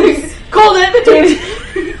 Dibs. Called it!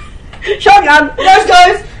 Dibs. Shotgun! Those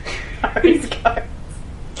goes! Those goes.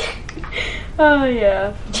 Oh,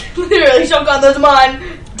 yeah. Literally, shotgun, those are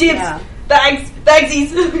mine. Dibs. Yeah.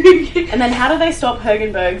 Bagsies. And then how do they stop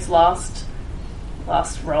Hergenberg's last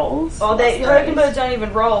rolls? Oh, Hergenberg don't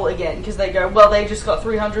even roll again, because they go, well, they just got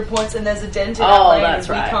 300 points and there's a dent in our lane and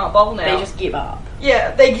we can't bowl now. They just give up.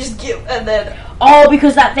 Yeah, they just give, and then... Oh,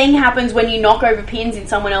 because that thing happens when you knock over pins in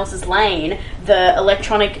someone else's lane, the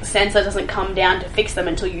electronic sensor doesn't come down to fix them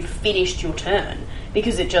until you've finished your turn.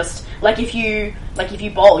 Because it just, if you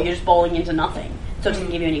bowl, you're just bowling into nothing. So it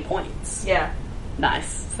doesn't give you any points. Yeah.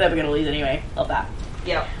 Nice. So they were going to lose anyway. Love that.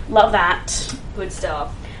 Yep. Love that. Good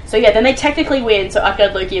stuff. So yeah, then they technically win, so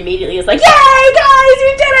Akad Loki immediately is like, yay, guys,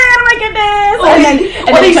 you did it! Oh my goodness!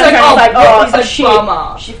 And then he's like, shit,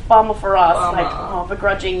 bummer. Shit, bummer for us. Bummer. Like,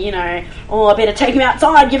 begrudging, you know, I better take him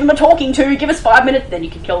outside, give him a talking to, give us 5 minutes, then you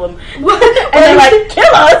can kill them. And they're like,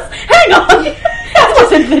 kill us? Hang on! That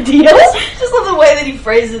wasn't the deal. Just love the way that he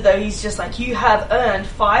phrases it, though. He's just like, you have earned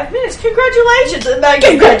 5 minutes. Congratulations. And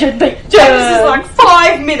Magnus is like,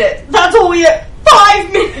 5 minutes. That's all we have.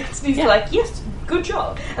 5 minutes. And he's like, yes, good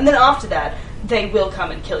job. And then after that, they will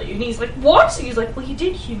come and kill you. And he's like, what? And he's like, well, you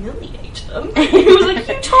did humiliate them. And he was like,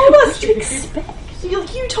 you told us to. Expect.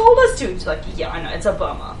 You told us to. He's like, yeah, I know, it's a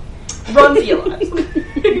bummer. Run for your lives.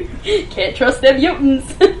 Can't trust them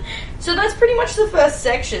mutants. So that's pretty much the first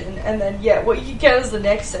section, and then, what you count as the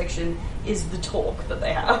next section is the talk that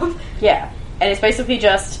they have. Yeah, and it's basically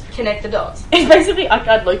just... Connect the dots. It's basically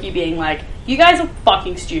Loki being like, you guys are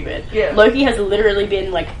fucking stupid. Yeah. Loki has literally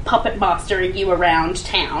been, like, puppet mastering you around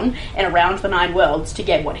town and around the 9 worlds to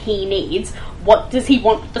get what he needs. What does he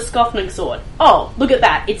want with the Skofning sword? Oh, look at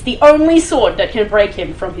that. It's the only sword that can break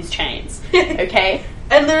him from his chains. Okay?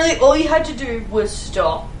 And literally all you had to do was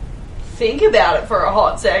stop, think about it for a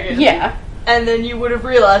hot second. Yeah. And then you would have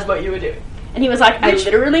realised what you were doing. And he was like, I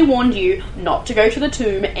literally warned you not to go to the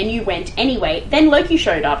tomb, and you went anyway. Then Loki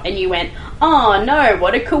showed up, and you went, oh no,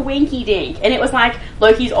 what a kawinky dink. And it was like,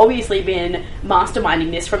 Loki's obviously been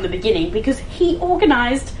masterminding this from the beginning, because he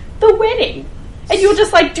organised the wedding. And you're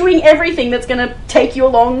just, like, doing everything that's going to take you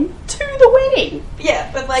along to the wedding.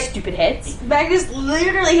 Yeah, but, like... Stupid heads. Magnus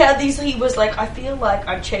literally had these... He was like, I feel like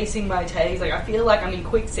I'm chasing my tail. He's like, I feel like I'm in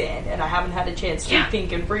quicksand and I haven't had a chance to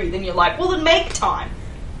think and breathe. And you're like, well, then make time.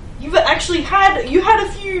 You've actually had... You had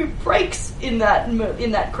a few breaks in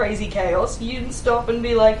that crazy chaos. You didn't stop and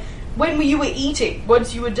be like... When you were eating,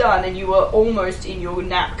 once you were done and you were almost in your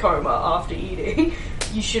nap coma after eating,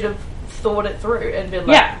 you should have thought it through and been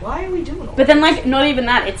like, why are we doing all But then, like, not even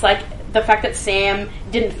that, it's like the fact that Sam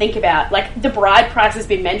didn't think about, like, the bride price has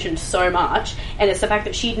been mentioned so much, and it's the fact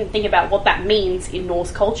that she didn't think about what that means in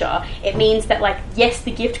Norse culture. It means that, like, yes,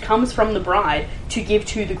 the gift comes from the bride to give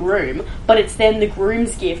to the groom, but it's then the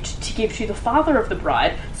groom's gift to give to the father of the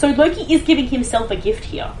bride. So Loki is giving himself a gift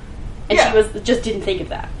here. And she just didn't think of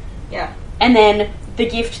that. Yeah. And then the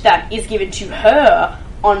gift that is given to her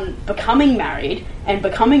on becoming married and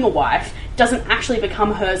becoming a wife doesn't actually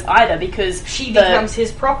become hers either, because she becomes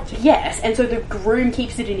his property. Yes, and so the groom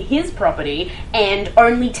keeps it in his property and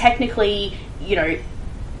only technically, you know,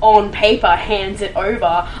 on paper hands it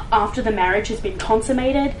over after the marriage has been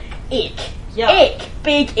consummated. Ick. Yeah. Ick.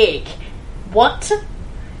 Big ick. What?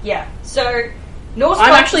 Yeah. So, Norse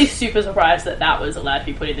I'm actually super surprised that was allowed to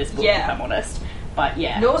be put in this book, if I'm honest. But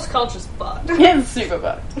yeah. Norse culture's fucked. It's super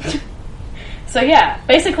fucked. So yeah,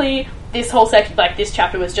 basically this whole section, like this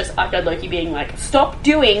chapter was just Asgard Loki being like, stop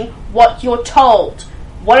doing what you're told.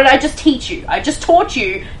 What did I just teach you? I just taught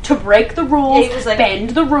you to break the rules, like,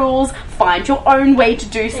 bend the rules, find your own way to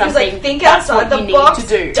do something. Like, think That's outside what the you box, need to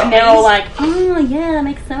do. dummies. And they're all like, oh yeah, that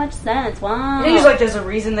makes so much sense. Wow. And he's like, there's a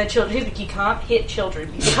reason that children... He's like, you can't hit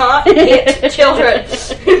children. You can't hit children.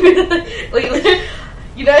 Like,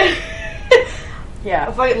 you know... Yeah.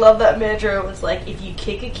 I fucking love that mantra. It was like, if you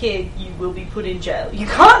kick a kid, you will be put in jail. You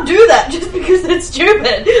can't do that just because it's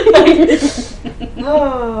stupid. Like,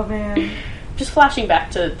 oh, man. Just flashing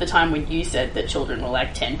back to the time when you said that children were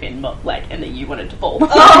like 10-pin, like, and that you wanted to fall.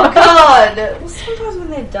 Oh, God. Well, sometimes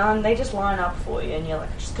when they're done, they just line up for you, and you're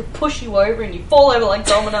like, just to push you over, and you fall over like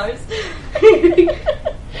dominoes.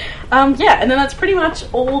 Yeah, and then that's pretty much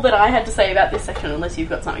all that I had to say about this section, unless you've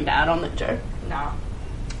got something to add on it, Joe. Nah.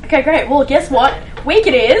 Okay, great. Well, guess what week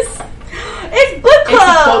it is? It's book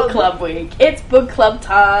club! It's book club week. It's book club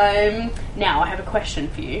time. Now, I have a question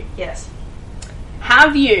for you. Yes.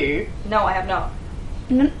 Have you... No, I have not.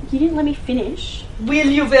 No, you didn't let me finish. Will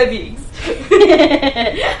you wear wigs?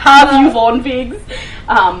 Have you worn wigs?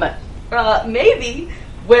 Maybe.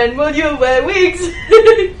 When will you wear wigs?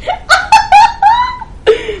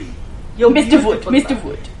 Mr. Wood. Mr.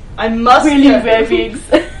 Wood. I must Will you wear wigs?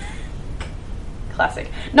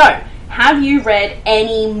 Classic. No. Have you read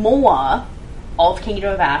any more of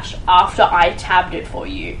Kingdom of Ash after I tabbed it for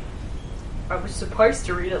you? I was supposed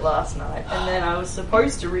to read it last night, and then I was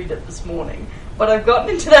supposed to read it this morning, but I've gotten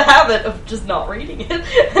into the habit of just not reading it,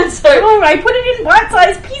 and so... No, I put it in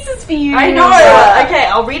bite-sized pieces for you! I know! Okay,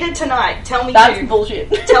 I'll read it tonight. Tell me That's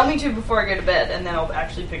bullshit. Tell me to before I go to bed, and then I'll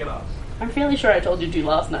actually pick it up. I'm fairly sure I told you to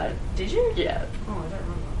last night. Did you? Yeah. Oh, I don't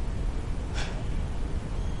remember.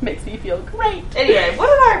 Makes me feel great. Anyway, what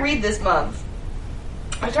did I read this month?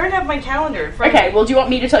 I don't have my calendar in front of me. Okay, well, do you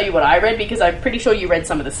want me to tell you what I read? Because I'm pretty sure you read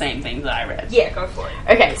some of the same things that I read. Yeah, go for it.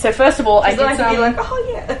 Okay, so first of all, I did some... be like,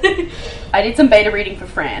 oh, yeah. I did some beta reading for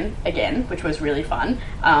Fran, again, which was really fun.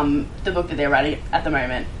 The book that they're writing at the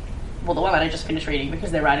moment, well, the one that I just finished reading,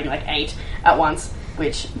 because they're writing like 8 at once,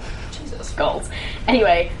 which... Jesus, goals.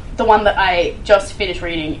 Anyway, the one that I just finished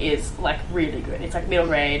reading is, like, really good. It's, like, middle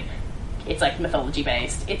grade. It's like mythology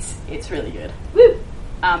based. It's really good. Woo!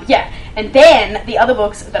 Yeah, and then the other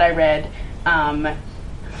books that I read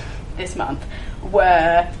this month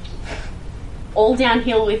were All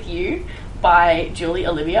Downhill With You by Julie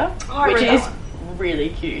Olivia, which is really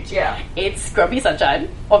cute. Yeah. It's Grumpy Sunshine,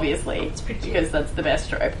 obviously. It's pretty cute. Because that's the best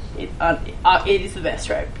trope. It is the best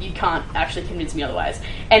trope. You can't actually convince me otherwise.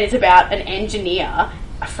 And it's about an engineer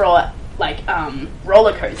for, like,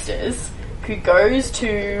 roller coasters who goes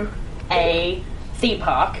to a theme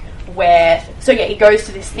park where... So, yeah, he goes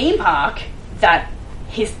to this theme park that...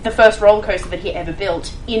 the first roller coaster that he ever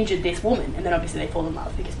built injured this woman, and then obviously they fall in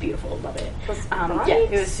love because beautiful, love it. Right. Yeah,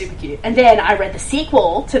 it was super cute. And then I read the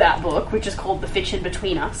sequel to that book, which is called The Fiction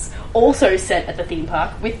Between Us, also set at the theme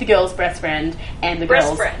park with the girl's best friend and the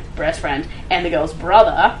girl's best friend and the girl's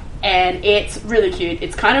brother, and it's really cute.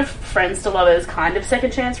 It's kind of friends to lovers, kind of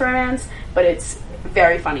second chance romance, but it's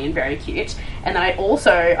very funny and very cute. And then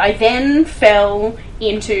I then fell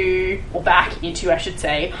into, or back into I should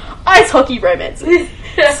say, ice hockey romances.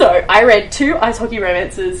 So I read 2 ice hockey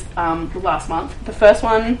romances last month. The first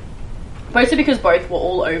one, mostly because both were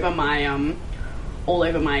all over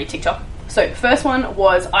my TikTok. So the first one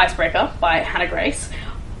was Icebreaker by Hannah Grace.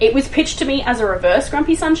 It was pitched to me as a reverse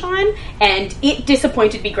Grumpy Sunshine, and it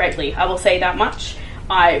disappointed me greatly, I will say that much.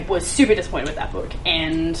 I was super disappointed with that book,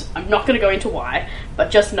 and I'm not going to go into why,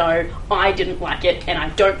 but just know I didn't like it, and I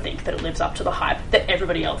don't think that it lives up to the hype that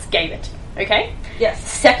everybody else gave it. Okay? Yes.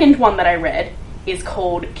 Second one that I read is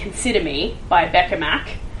called Consider Me by Becca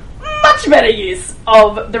Mack. Much better use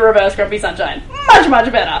of the reverse Grumpy Sunshine. Much,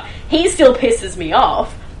 much better. He still pisses me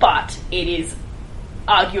off, but it is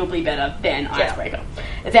arguably better than Icebreaker.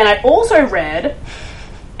 Then I also read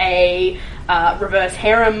a reverse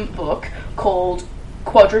harem book called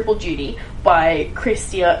Quadruple Duty by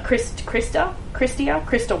Krista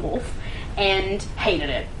Wolf, and hated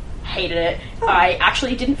it. I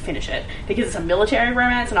actually didn't finish it because it's a military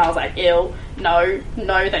romance, and I was like, ew, no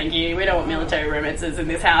thank you, we don't want military romances in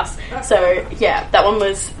this house. So yeah, that one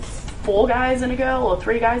was 4 guys and a girl, or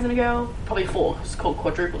 3 guys and a girl, probably 4. It's called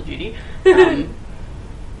Quadruple Duty. I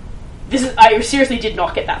seriously did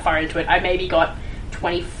not get that far into it. I maybe got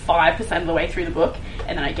 25% of the way through the book,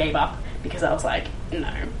 and then I gave up because I was like,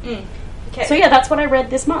 no. Okay. So yeah, that's what I read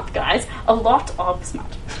this month, guys. A lot of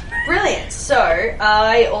smut. Brilliant. So,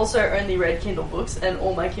 I also only read Kindle books, and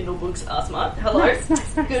all my Kindle books are smart. Hello.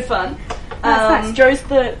 Nice. Good fun. Nice. Joe's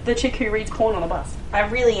the chick who reads porn on the bus. I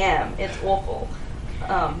really am. It's awful.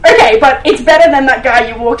 Okay, but it's better than that guy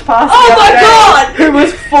you walked past Oh the other my day God! who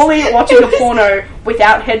was fully watching a porno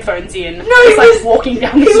without headphones in. No, just like walking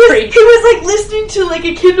down the street. He was like listening to like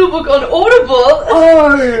a Kindle book on Audible.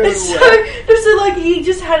 Oh. So like he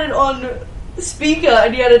just had it on speaker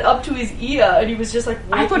and he had it up to his ear and he was just like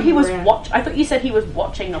I thought he was I thought you said he was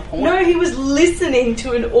watching a porn. No, he was listening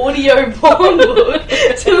to an audio porn book.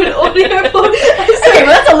 Okay, well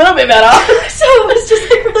that's a little bit better. So it was just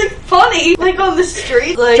like really funny, like on the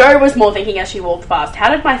street. Like Joe was more thinking as she walked past,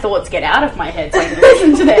 how did my thoughts get out of my head so I could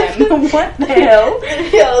listen to them? What the hell?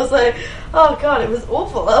 Yeah, I was like, oh god, it was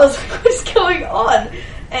awful. I was like, what's going on?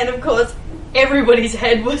 And of course, everybody's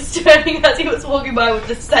head was turning as he was walking by with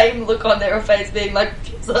the same look on their face, being like,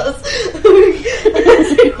 Jesus.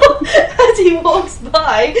 as he walks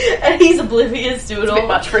by, and he's oblivious to it all. A bit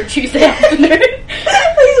much for a Tuesday afternoon.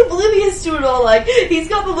 He's oblivious to it all, like, he's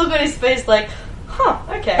got the look on his face like, huh,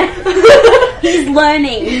 okay. He's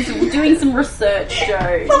learning, he's doing some research,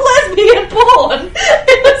 Joe. The lesbian porn!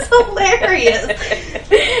 It was hilarious.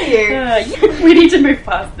 Anywho. We need to move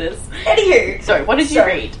past this. Anywho. So, what did you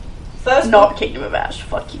read? First Not book. Kingdom of Ash,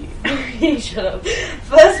 fuck you. Shut up.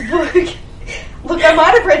 First book. Look, I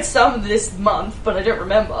might have read some this month, but I don't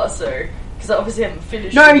remember, so... Because I obviously haven't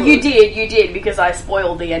finished No, the book. you did, because I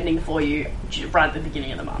spoiled the ending for you right at the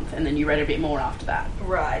beginning of the month, and then you read a bit more after that.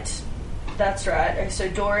 Right. That's right. Okay, so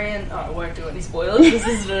Dorian... Oh, I won't do any spoilers. This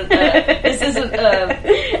isn't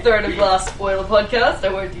a Throw in a Glass spoiler podcast.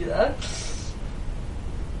 I won't do that.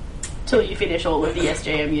 Till you finish all of the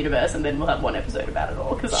SJM universe, and then we'll have one episode about it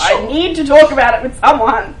all, because I need to talk about it with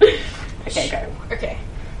someone. Okay, go. Okay.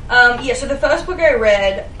 Yeah, so the first book I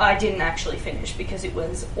read, I didn't actually finish because it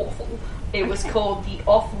was awful. It was called The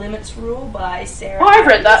Off Limits Rule by Sarah. Oh, I've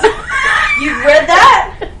read that. You've read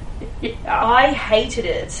that? Yeah. I hated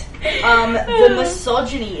it. The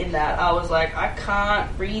misogyny in that, I was like, I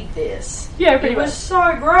can't read this. Yeah, pretty It much. was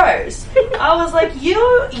so gross. I was like,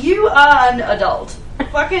 you are an adult.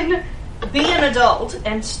 Fucking be an adult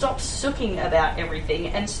and stop sooking about everything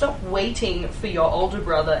and stop waiting for your older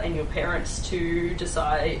brother and your parents to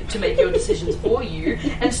decide to make your decisions for you,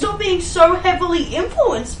 and stop being so heavily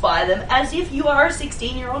influenced by them as if you are a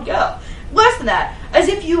 16-year-old girl. worse than that, as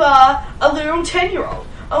if you are a literal 10-year-old.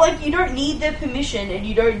 Like, you don't need their permission, and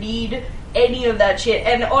you don't need any of that shit.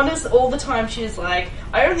 And honest, all the time she's like,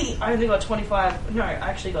 I only got 25, no, I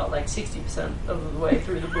actually got like 60% of the way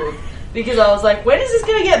through the book. Because I was like, when is this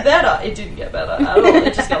gonna get better? It didn't get better at all.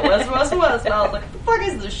 It just got worse and worse and worse. And I was like, what the fuck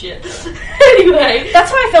is this shit? Anyway.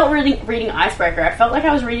 That's why I felt reading Icebreaker. I felt like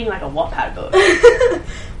I was reading like a Wattpad book.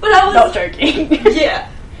 But I was... Not joking. Yeah.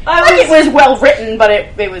 It was well written, but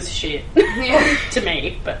it was shit. Yeah. To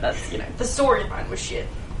me, but that's, you know. The storyline was shit.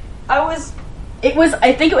 I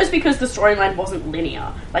think it was because the storyline wasn't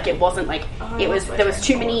linear. Like, it wasn't like, there was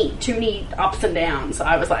too many ups and downs. So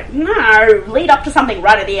I was like, no, lead up to something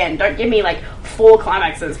right at the end. Don't give me like 4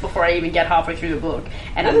 climaxes before I even get halfway through the book.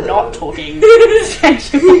 And I'm not talking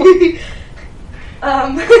sexual.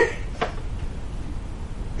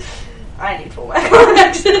 I need 4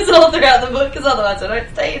 climaxes all throughout the book, because otherwise I don't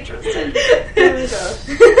stay interested. Oh my gosh.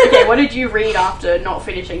 Okay, what did you read after not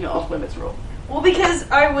finishing the Off Limits Rule? Well, because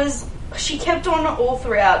she kept on all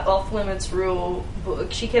throughout Off Limits Rule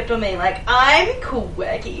book, she kept on being like, I'm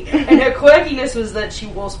quirky. And her quirkiness was that she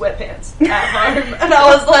wore sweatpants at home. And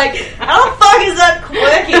I was like, how the fuck is that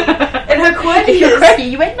quirky? And her quirkiness... If you're quirky,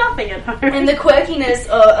 you ate nothing at home. And the quirkiness,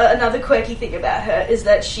 another quirky thing about her is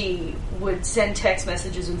that she would send text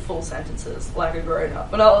messages in full sentences like a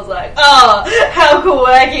grown-up. And I was like, oh, how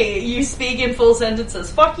quirky. You speak in full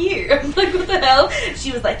sentences. Fuck you. I'm like, what the hell?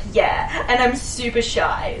 She was like, yeah, and I'm super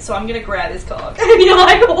shy, so I'm gonna grab his cock. And you're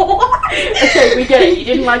like, what? Okay, we get it. You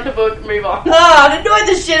didn't like the book. Move on. Oh, it annoyed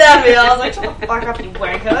the shit out of me. I was like, shut the fuck up, you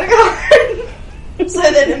wanker. So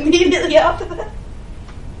then immediately after that,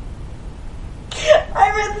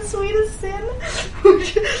 I read The Sweetest Sin,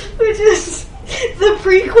 which is the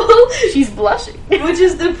prequel. She's blushing. Which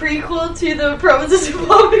is the prequel to the Promises of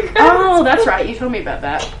Pomegranate. Oh, that's right. You told me about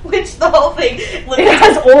that. Which the whole thing... It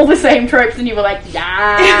has all the same tropes, and you were like,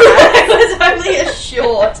 yeah. It was only a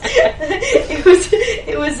short.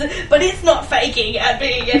 It was, but it's not faking at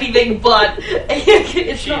being anything but.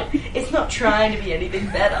 It's not trying to be anything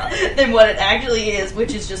better than what it actually is,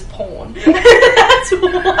 which is just porn. That's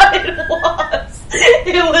what it was.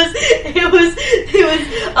 It was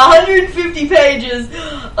 150 pages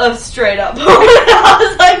of straight up porn. I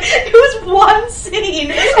was like, it was one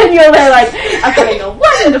scene. And you're there like, I'm having a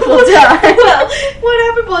wonderful time. Well, what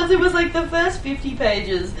happened was, it was like the first 50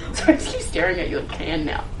 pages. Sorry, I keep staring at your can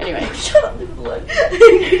now. Anyway. Shut up, leave it alone.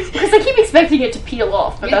 Because I keep expecting it to peel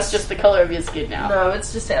off, but that's just the colour of your skin now. No,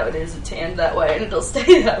 it's just how it is. It's tanned that way, and it'll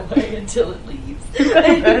stay that way until it leaves.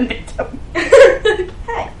 Burned it.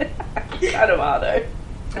 Hey. You kind of are, though.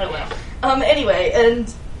 Oh well. Anyway,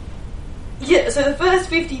 and... yeah, so the first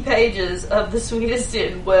 50 pages of The Sweetest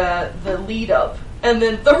Sin were the lead-up, and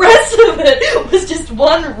then the rest of it was just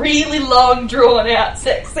one really long, drawn-out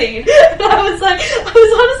sex scene. And I was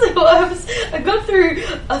honestly, I got through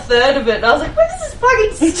a third of it, and I was like, when does this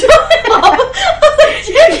fucking stop? I was like,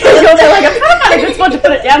 You're there like, I'm trying to find a good spot to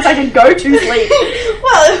put it down so I can go to sleep.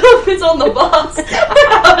 Well, it was on the bus when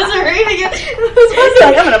I was reading it. It's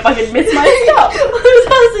like, I'm gonna fucking miss my stuff. I was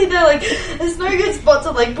honestly there like, there's no good spot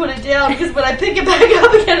to like put it down, because when I pick it back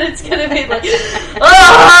up again, it's gonna be like,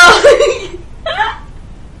 ah!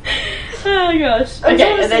 Oh gosh.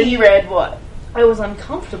 Okay, and then you read what? I was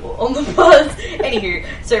uncomfortable on the bus. Anywho,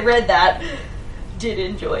 so read that. Did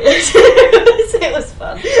enjoy it. It was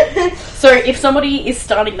fun. So if somebody is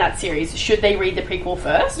starting that series, should they read the prequel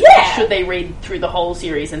first? Yeah. Or should they read through the whole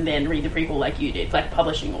series and then read the prequel like you did, like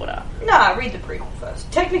publishing order? Nah, read the prequel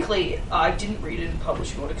first. Technically, I didn't read it in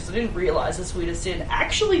publishing order because I didn't realise The Sweetest Sin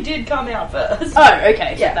actually did come out first. Oh,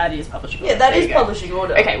 okay. Yeah. So that is publishing order. Yeah, that is publishing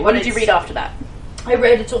order. Okay, what did you read after that? I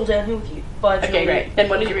read It's All Downhill With You by Julie. Okay, great. Then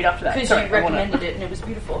what did you read after that? Because you recommended it and it was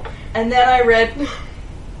beautiful. And then I read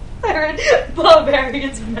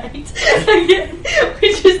Barbarian's Mate again,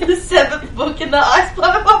 which is the 7th book in the Ice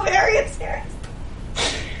Blood Barbarian series.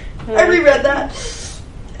 I reread that.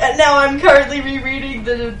 And now I'm currently rereading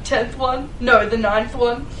the 10th one. No, the 9th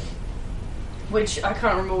one. Which I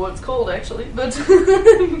can't remember what it's called actually, but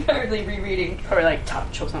I'm currently rereading. Probably like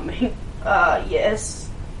Touch or something. Yes.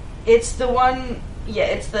 It's the one... yeah,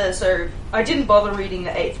 it's the... so, I didn't bother reading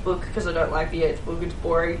the 8th book because I don't like the 8th book, it's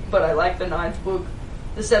boring, but I like the 9th book.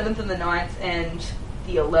 The 7th and the 9th and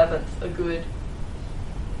the 11th are good.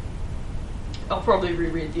 I'll probably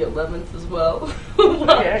reread the 11th as well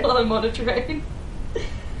while I'm on a train.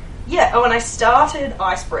 Yeah, oh, and I started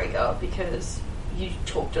Icebreaker because you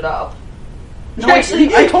talked it up. No,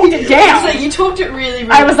 actually, I talked it down. So you talked it really, really...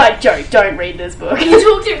 I was like, Joe, don't read this book. You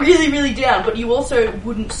talked it really, really down, but you also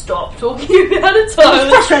wouldn't stop talking about it, so It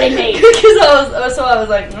was frustrating me. Because I was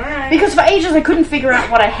like, alright. Because for ages I couldn't figure out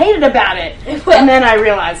what I hated about it. Well- And then I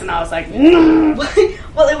realised and I was like,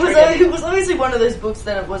 Well, it was obviously one of those books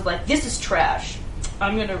that it was like, this is trash.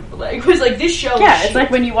 I'm gonna, like, it was like, this show Yeah, is it's shit. like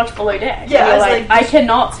when you watch Below Deck. Yeah, You're it's like, like- I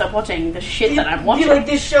cannot stop watching the shit that I'm watching. You're like,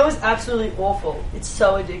 this show is absolutely awful. It's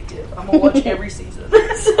so addictive. I'm gonna watch every season. The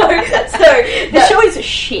The show is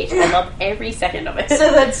shit. I love every second of it.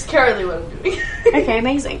 So that's currently what I'm doing. Okay,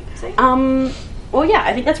 amazing. See? Well, yeah,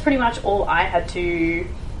 I think that's pretty much all I had to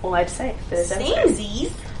say for this episode.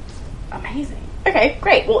 Samesies. Amazing. Okay,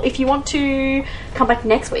 great. Well, if you want to come back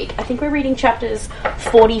next week, I think we're reading chapters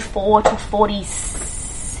 44 to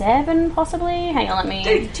 47, possibly. Hang on,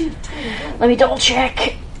 32, let me double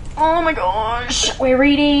check. Oh my gosh, we're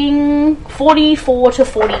reading 44 to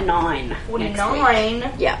 49.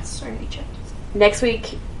 49. Yeah, So many chapters. next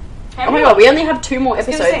week. How Oh my many- god, we only have 2 more I was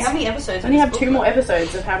episodes. gonna say, how many episodes? We only is have this 2 book? more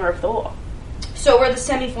episodes of Hammer of Thor. So we're at the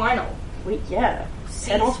semi-final. Yeah,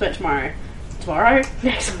 penultimate tomorrow,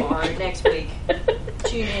 next Tomorrow, week. next week.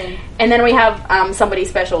 Tune in. And then we have somebody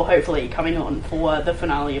special, hopefully, coming on for the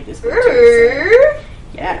finale of this book too, so,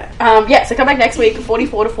 yeah. So come back next week,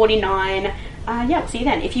 44 to 49. We'll see you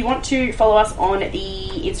then. If you want to follow us on the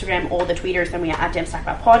Instagram or the Tweeters, then we are at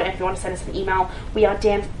damsnackbarpod. And if you want to send us an email, we are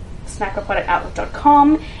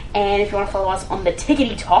damsnackbarpod@outlook.com. And if you want to follow us on the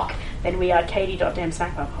THoT, then we are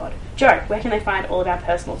katie.damsnackbarpod. Joe, where can they find all of our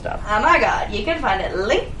personal stuff? Oh my god, you can find it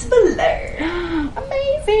linked below.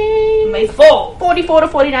 Amazing! May 4. 44 to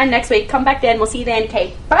 49 next week. Come back then. We'll see you then.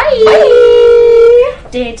 Okay, bye!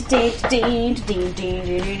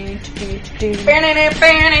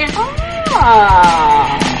 Bye!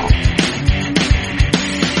 Ah.